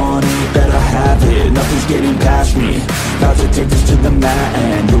 When I want it, better have it. Nothing's getting past me, about to take this to the mat.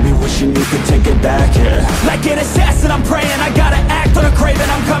 And you'll be wishing you could take it back, yeah. Like an assassin, I'm praying, I gotta act on a craving.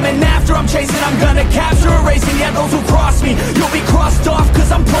 I'm coming after, I'm chasing, I'm gonna capture, erasing. Yeah, those who cross me, you'll be crossed off,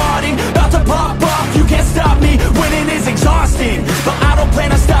 cause I'm plotting, about to pop off. You can't stop me, winning is exhausting, but I don't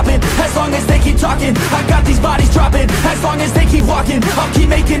plan on stopping, as long as they keep talking. I got these bodies dropping, as long as they keep walking. I'll keep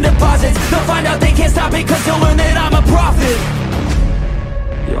making deposits, they'll find out they can't stop it, cause they'll learn that I'm a prophet.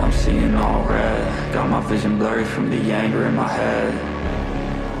 Yo, I'm seeing all red, got my vision blurry from the anger in my head.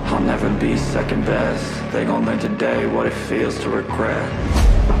 I'll never be second best, they gon' learn today what it feels to regret.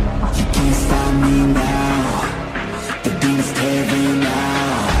 You can't stop me now, the demons tearing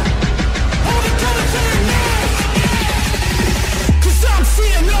out. Only gonna turn now, cause I'm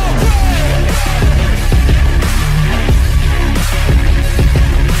seeing all red.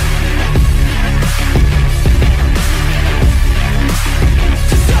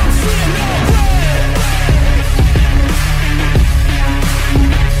 Cause I'm seeing all red.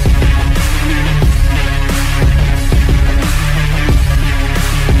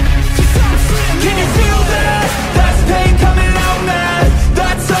 Can you feel that? That's pain coming out mad.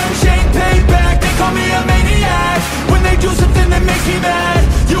 That's unchained payback. They call me a maniac when they do something that makes me mad.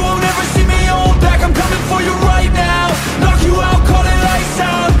 You won't ever see me hold back. I'm coming for you right now. Knock you out, call it lights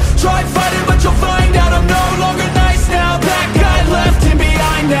out. Try fighting, but you'll find out I'm no longer nice now. That guy left him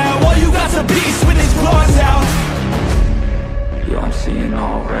behind now. All you got's a beast with his claws out. Yo, I'm seeing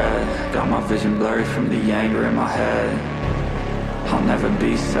all red, got my vision blurry from the anger in my head. I'll never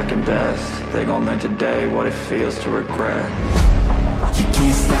be second best, they gon' learn today what it feels to regret. You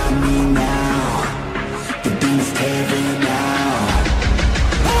can't stop me now, the demons tearing out.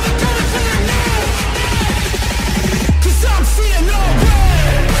 Only gonna turn now, cause I'm seeing all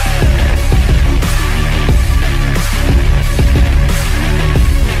red.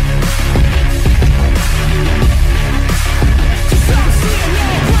 Cause I'm seeing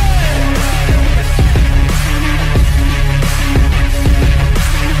all red.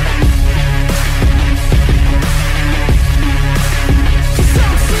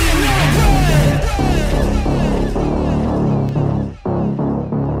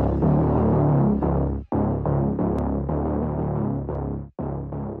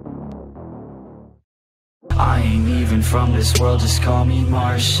 I ain't even from this world, just call me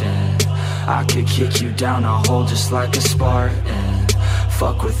Martian. I could kick you down a hole just like a Spartan.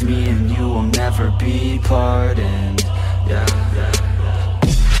 Fuck with me and you will never be pardoned. Yeah.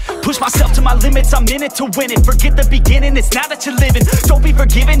 Push myself to my limits, I'm in it to win it. Forget the beginning, it's now that you're living. Don't be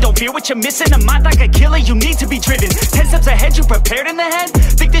forgiven, don't fear what you're missing. A mind like a killer, you need to be driven. 10 steps ahead, you prepared in the head?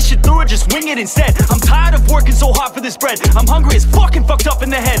 Think this shit through or just wing it instead? I'm tired of working so hard for this bread. I'm hungry as fucking fucked up in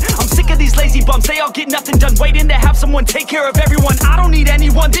the head. I'm sick of these lazy bums, they all get nothing done. Waiting to have someone take care of everyone. I don't need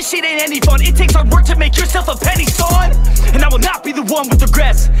anyone, this shit ain't any fun. It takes hard work to make yourself a penny, son. And I will not be the one with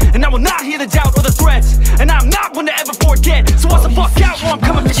regrets. And I will not hear the doubt or the threats. And I'm not one to ever forget. So what's the fuck out or I'm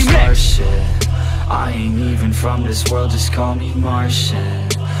coming for you next. Shit. I ain't even from this world, just call me Martian.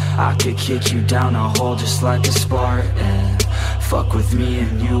 I could kick you down a hole just like a Spartan. Fuck with me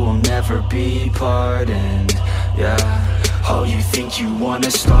and you will never be pardoned. Yeah. Oh, you think you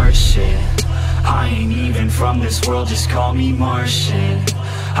wanna start shit? I ain't even from this world, just call me Martian.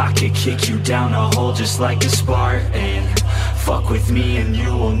 I could kick you down a hole just like a Spartan. Fuck with me and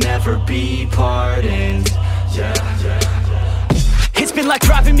you will never be pardoned. Yeah. It's been like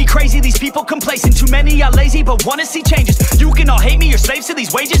driving me crazy, these people complacent. Too many are lazy but wanna see changes. You can all hate me, you're slaves to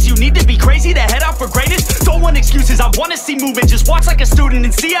these wages. You need to be crazy to head out for greatest. Don't want excuses, I wanna see movement. Just watch like a student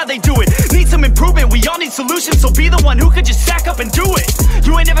and see how they do it. Need some improvement, we all need solutions. So be the one who could just sack up and do it.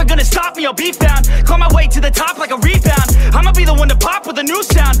 You ain't never gonna stop me, I'll be found. Climb my way to the top like a rebound. I'ma be the one to pop with a new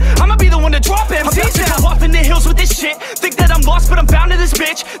sound. I'ma be the one to drop MCs down. I'm about to go off in the hills with this shit. Think that I'm lost but I'm bound to this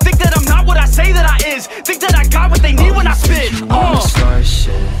bitch. Think that I'm not what I say that I is. Think that I got what they need when I spit. Start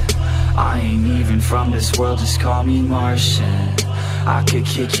shit. I ain't even from this world, just call me Martian. I could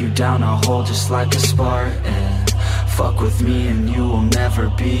kick you down a hole just like a Spartan. Fuck with me and you will never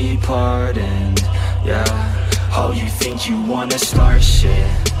be pardoned. Yeah. Oh, you think you wanna start shit?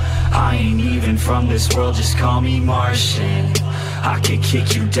 I ain't even from this world, just call me Martian. I could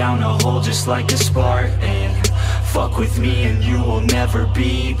kick you down a hole just like a Spartan. Fuck with me and you will never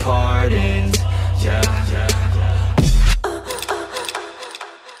be pardoned. Yeah.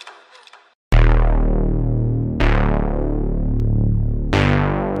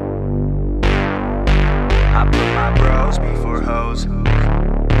 hoes.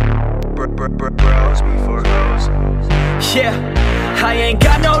 Bros before hoes. Yeah, I ain't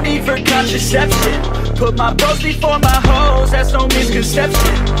got no need for contraception. Put my bros before my hoes, that's no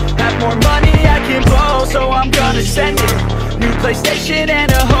misconception. Have more money I can blow, so I'm gonna send it. New PlayStation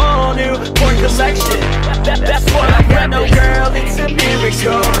and a whole new porn collection. That's what I got, no girl, it's a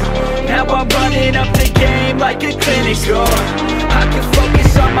miracle. Now I'm running up the game like a clinic score. I can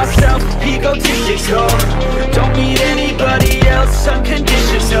focus on myself, egotistical. Don't need anybody else,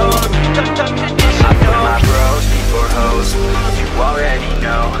 unconditional. I put my bros before hoes, you already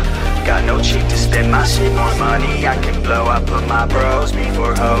know. Got no cheek to spend my shit, more money I can blow. I put my bros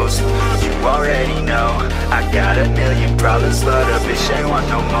before hoes, you already know. I got a million problems, but a bitch ain't want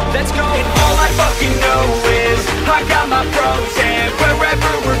no more. Let's go! And all I fucking know is I got my bros, and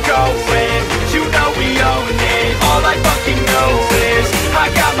wherever we're going, you know we own it. All I fucking know is I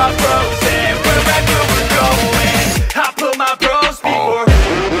got my bros, and wherever we're going, I put my bros before.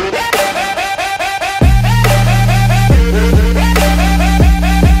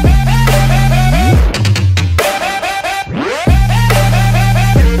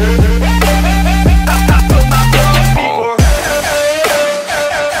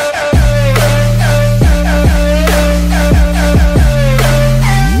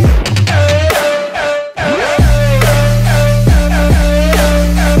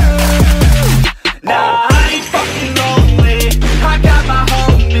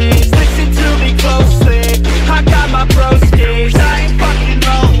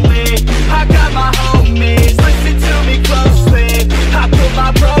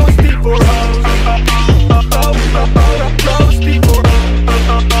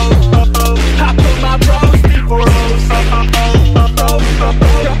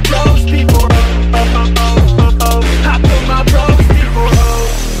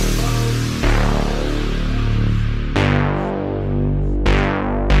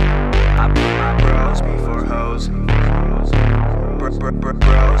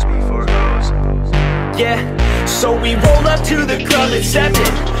 So we roll up to the club at 7.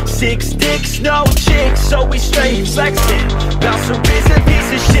 6 dicks, no chicks, so we straight flexing. Bouncer is a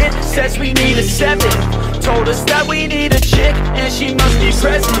piece of shit, says we need a 7. Told us that we need a chick, and she must be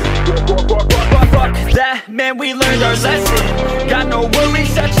present. Fuck that, man, we learned our lesson. Got no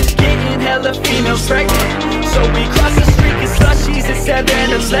worries such as getting hella females pregnant. So we cross the street and slushies at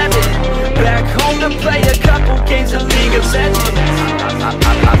 7-Eleven. Back home to play a couple games of League of Legends.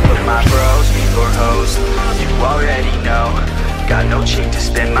 I put my bros before hoes, you already know. Got no cheek to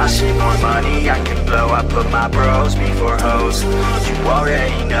spend my shit, more money I can blow. I put my bros before hoes, you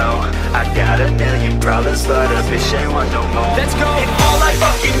already know. I got a million problems, but a bitch ain't want no more. Let's go! And all I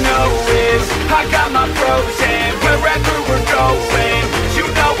fucking know is I got my bros, and wherever we're going, you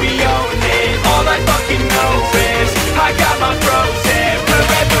know we own it. All I fucking know is I got my bros, and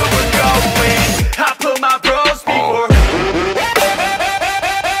wherever we're going, I put my bros before.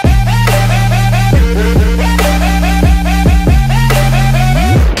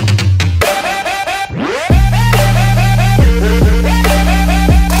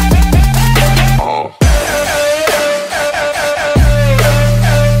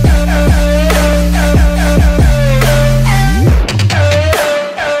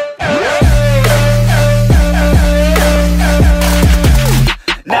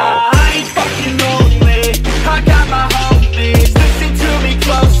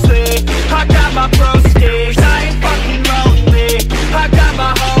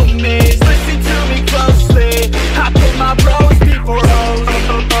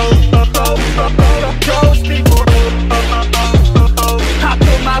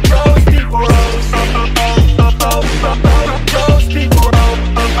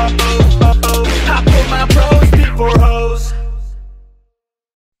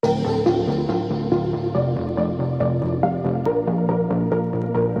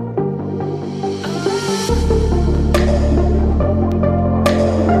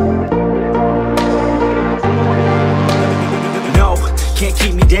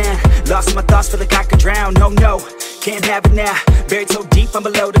 Can't have it now, buried so deep I'm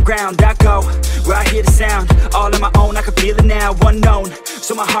below the ground. I go where I hear the sound, all on my own, I can feel it now. Unknown,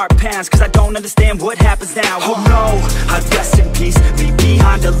 so my heart pounds, cause I don't understand what happens now. Oh no, I rest in peace, leave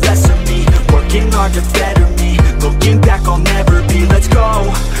behind a lesser me. Working hard to better me, looking back I'll never be. Let's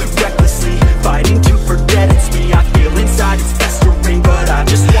go, recklessly, fighting to forget it's me. I feel inside it's festering, but I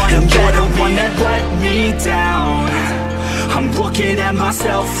just want to get the one that let me down. I'm looking at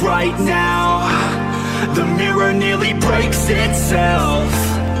myself right now. The mirror nearly breaks itself.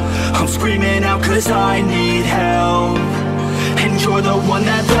 I'm screaming out cause I need help. And you're the one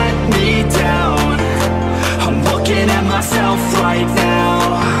that let me down. I'm looking at myself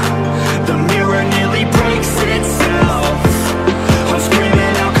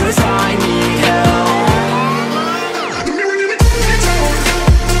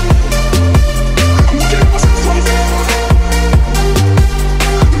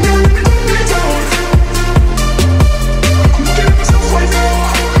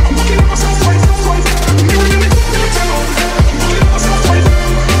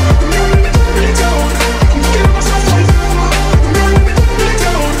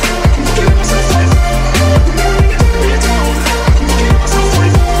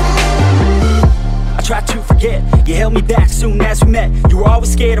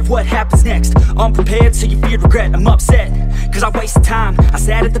scared of what happens next. Unprepared, so you feared regret. I'm upset, cause I wasted time. I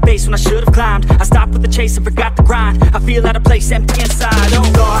sat at the base when I should've climbed. I stopped with the chase and forgot the grind. I feel out of place, empty inside. Oh,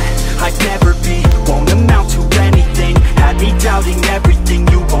 thought I'd never be, won't amount to anything. Had me doubting everything.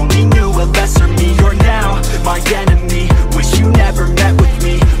 You only knew a lesser me. You're now my enemy. Wish you never met with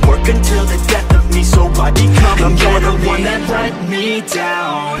me. Work until the death of me, so I become a better me. You're the one that let me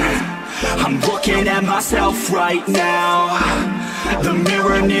down. I'm looking at myself right now. The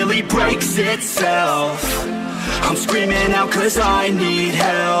mirror nearly breaks itself. I'm screaming out cause I need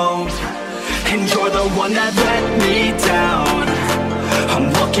help. And you're the one that let me down. I'm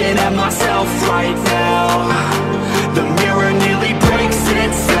looking at myself right now. The mirror nearly breaks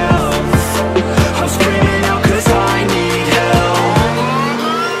itself. I'm screaming out cause I need help.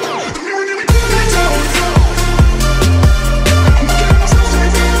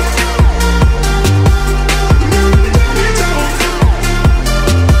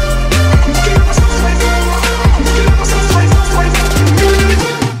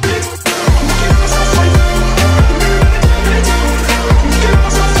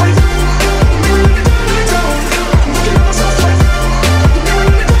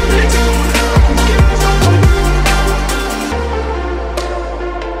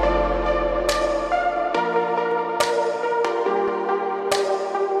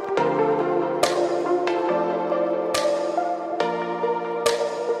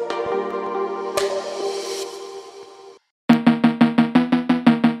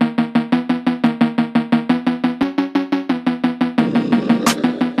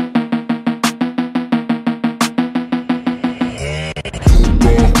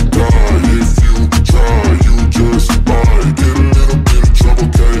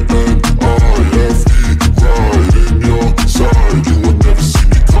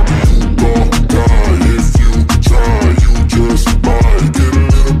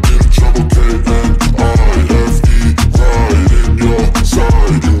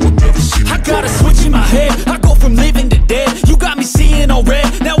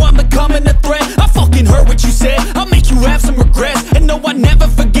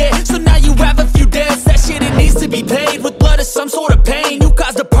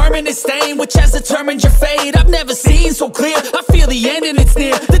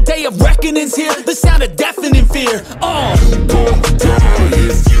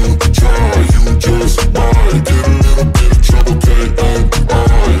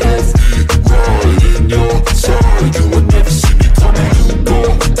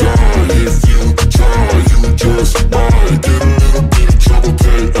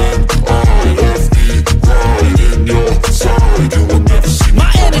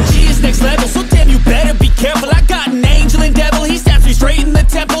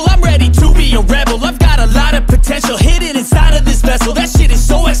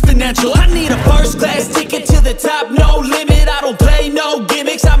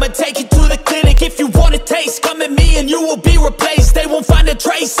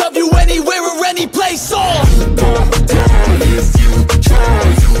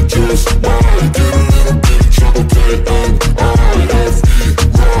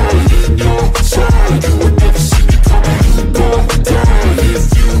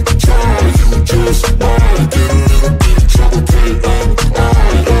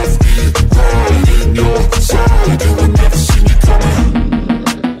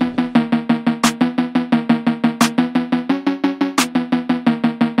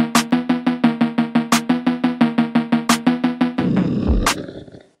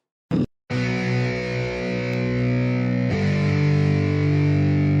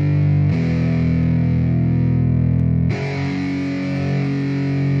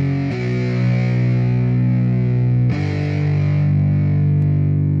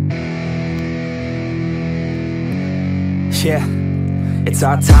 Yeah, it's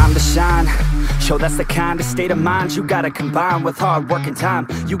our time to shine. Show that's the kind of state of mind you gotta combine with hard work and time.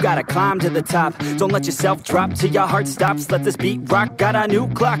 You gotta climb to the top. Don't let yourself drop till your heart stops. Let this beat rock. Got a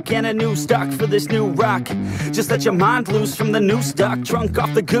new clock and a new stock for this new rock. Just let your mind loose from the new stock. Drunk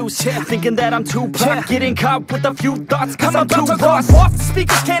off the goose, yeah. Thinking that I'm too pop, yeah. Getting caught with a few thoughts cause I'm too lost. Off the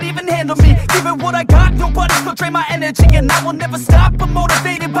speakers can't even handle me. Give it what I got, nobody's gonna drain my energy. And I will never stop, I'm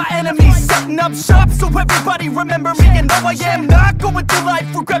motivated by enemies. Setting up shop so everybody remember me. And no, I am not going through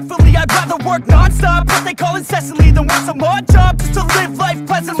life regretfully. I'd rather work non-stop, what they call incessantly, than work some odd job just to live life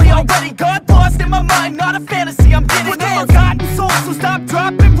pleasantly. Already got lost in my mind, not a fantasy, I'm getting with a forgotten soul. So stop,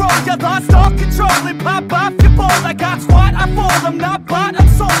 drop, and roll. You lost all control and pop off your ball. I got squat, I fall, I'm not bought, I'm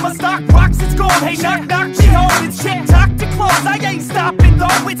sold. My stock rocks, it's gold. Hey, knock, knock, she home. It's shit, talk to close. I ain't stopping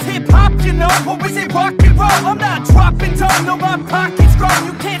though. It's hip-hop, you know, or is it rock and roll? I'm not dropping down, no, my pocket's grown.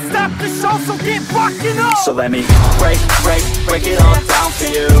 You can't stop the show, so get rockin' on. So let me break it all down for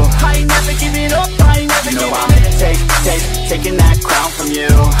you. I ain't never giving up, I ain't never You know giving I'm taking that crown from you.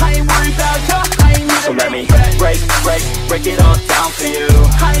 I ain't worried about you, I ain't never So let me break it all down for you.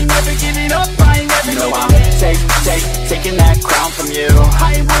 I ain't never giving up, I ain't never You know giving I'm taking that crown from you.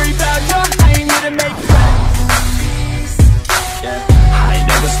 I ain't worried about you, I ain't here to make friends. Yeah. I ain't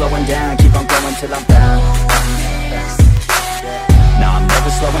never slowing down, keep on going till I'm down. No, I'm never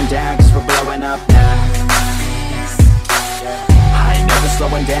slowing down, cause we're blowing up now. I ain't never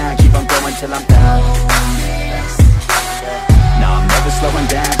slowing down, keep on going till I'm down. No, I'm never slowing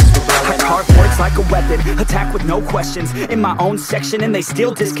down, cause we're blowing up. Carve words like a weapon, attack with no questions. In my own section and they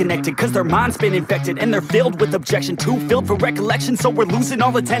still disconnected, cause their mind's been infected and they're filled with objection. Too filled for recollection, so we're losing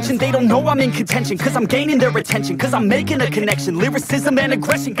all attention. They don't know I'm in contention, cause I'm gaining their attention, cause I'm making a connection. Lyricism and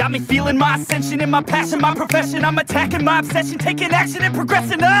aggression got me feeling my ascension. In my passion, my profession, I'm attacking my obsession, taking action and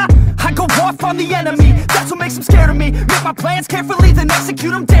progressing. I go off on the enemy, that's what makes them scared of me. Make my plans carefully, then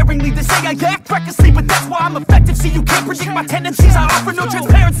execute them daringly. They say I act recklessly, but that's why I'm effective. See, you can't predict my tendencies, I offer no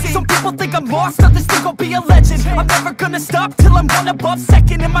transparency. Some people think I'm lost, others think I'll be a legend. I'm never gonna stop till I'm one above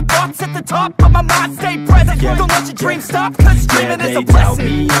second. And my thoughts at the top, but my mind stay present. Don't let your dreams stop, cause dreaming is a blessing.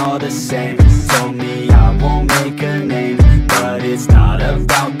 They tell me all the same, told me I won't make a name. But it's not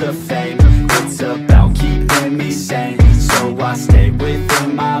about the fame, it's about keeping me sane. So I stay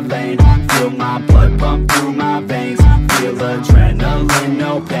within my lane, feel my blood pump through my veins. Feel adrenaline,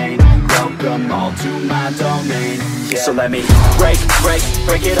 no pain, welcome all to my domain. So let me break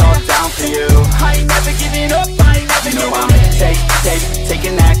it all down for you. I ain't never giving up, I ain't never You know giving I'm up.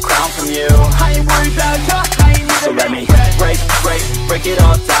 taking that crown from you. I ain't worried about you, I ain't never So let me giving break it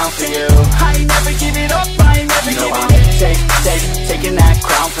all down for you. I ain't never giving up, I ain't never You know giving I'm up. taking that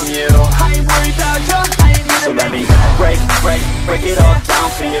crown from you. I ain't worried about you, I ain't never So let me break it all down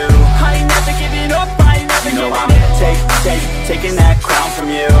for you. I ain't never giving up, I ain't never You know giving I'm up. taking that crown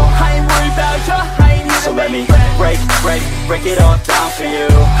from you. I ain't worried about you, I ain't never So let me break break it all down for you.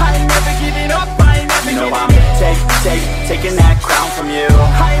 I ain't never giving up, I ain't never You know giving I'm up. taking that crown from you.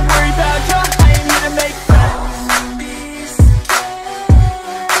 I ain't worried about you, I ain't here to make friends.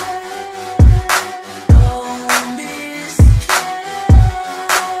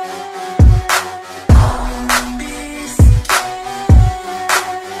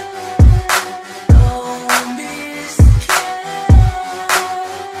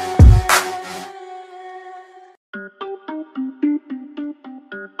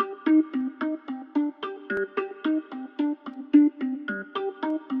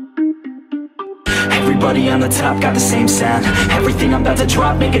 Everybody on the top got the same sound. Everything I'm about to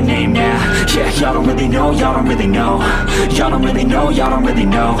drop, make a name now. Yeah, y'all don't really know, y'all don't really know. Y'all don't really know, y'all don't really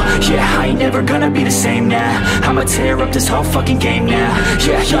know. Yeah, I ain't never gonna be the same now. I'ma tear up this whole fucking game now.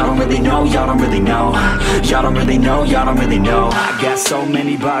 Yeah, y'all don't really know, y'all don't really know. Y'all don't really know, y'all don't really know. I got so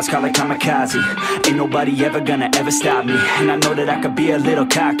many bars, call it kamikaze. Ain't nobody ever gonna ever stop me. And I know that I could be a little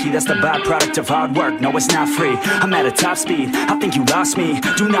cocky. That's the byproduct of hard work, no it's not free. I'm at a top speed, I think you lost me.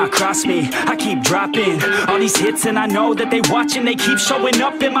 Do not cross me, I keep dropping all these hits and I know that they watching. They keep showing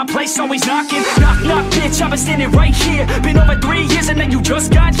up in my place, always knocking. Knock, knock, bitch, I've been standing right here. Been over 3 years and then you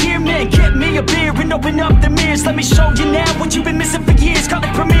just got here. Man, get me a beer and open up the mirrors. Let me show you now what you've been missing for years. Call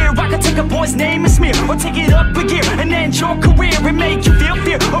it premiere, I can take a boy's name and smear, or take it up a gear and end your career and make you feel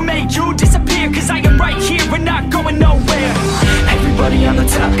fear, or make you disappear. Cause I am right here and not going nowhere. Everybody on the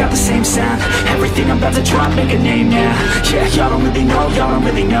top got the same sound. Everything I'm about to drop, make a name now. Yeah, y'all don't really know, y'all don't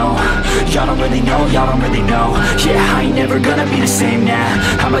really know. Y'all don't really know, y'all don't really know. Yeah, I ain't never gonna be the same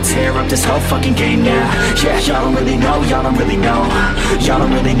now. I'ma tear up this whole fucking game now. Yeah, y'all don't really know, y'all don't really know. Y'all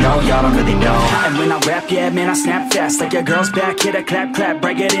don't really know, y'all don't really know. And when I rap, yeah, man, I snap fast. Like your girl's back, hit a clap, clap,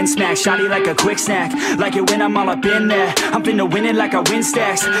 break it in, smack. Shotty like a quick snack, like it when I'm all up in there. I'm finna win it like I win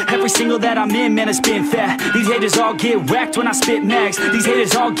stacks. Every single that I'm in, man, it's been fat. These haters all get whacked when I spit mags. These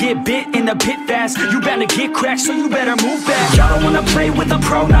haters all get bit in the pit fast. You bound to get cracked, so you better move back. Y'all don't wanna play with a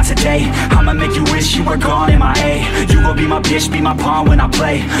pro, not today. I'ma make you wish you were gone, MIA. You gon' be my bitch, be my pawn when I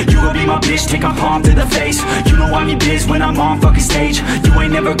play. You gon' be my bitch, take my palm to the face. You know I'm in biz when I'm on fucking stage. You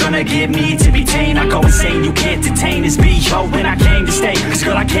ain't never gonna get me to be tame. I go insane, you can't detain this B.O. when I came to stay. Cause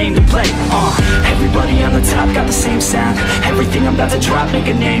girl, I came to play. Everybody on the top got the same sound. Everything I'm about to drop, make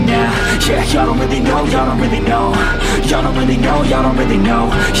a name now. Yeah, y'all don't really know, y'all don't really know. Y'all don't really know, y'all don't really know.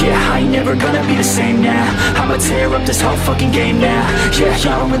 Yeah, I ain't never gonna be the same now. I'ma tear up this whole fucking game now. Yeah,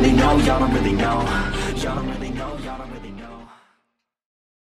 y'all don't really know, y'all don't really know. Y'all don't really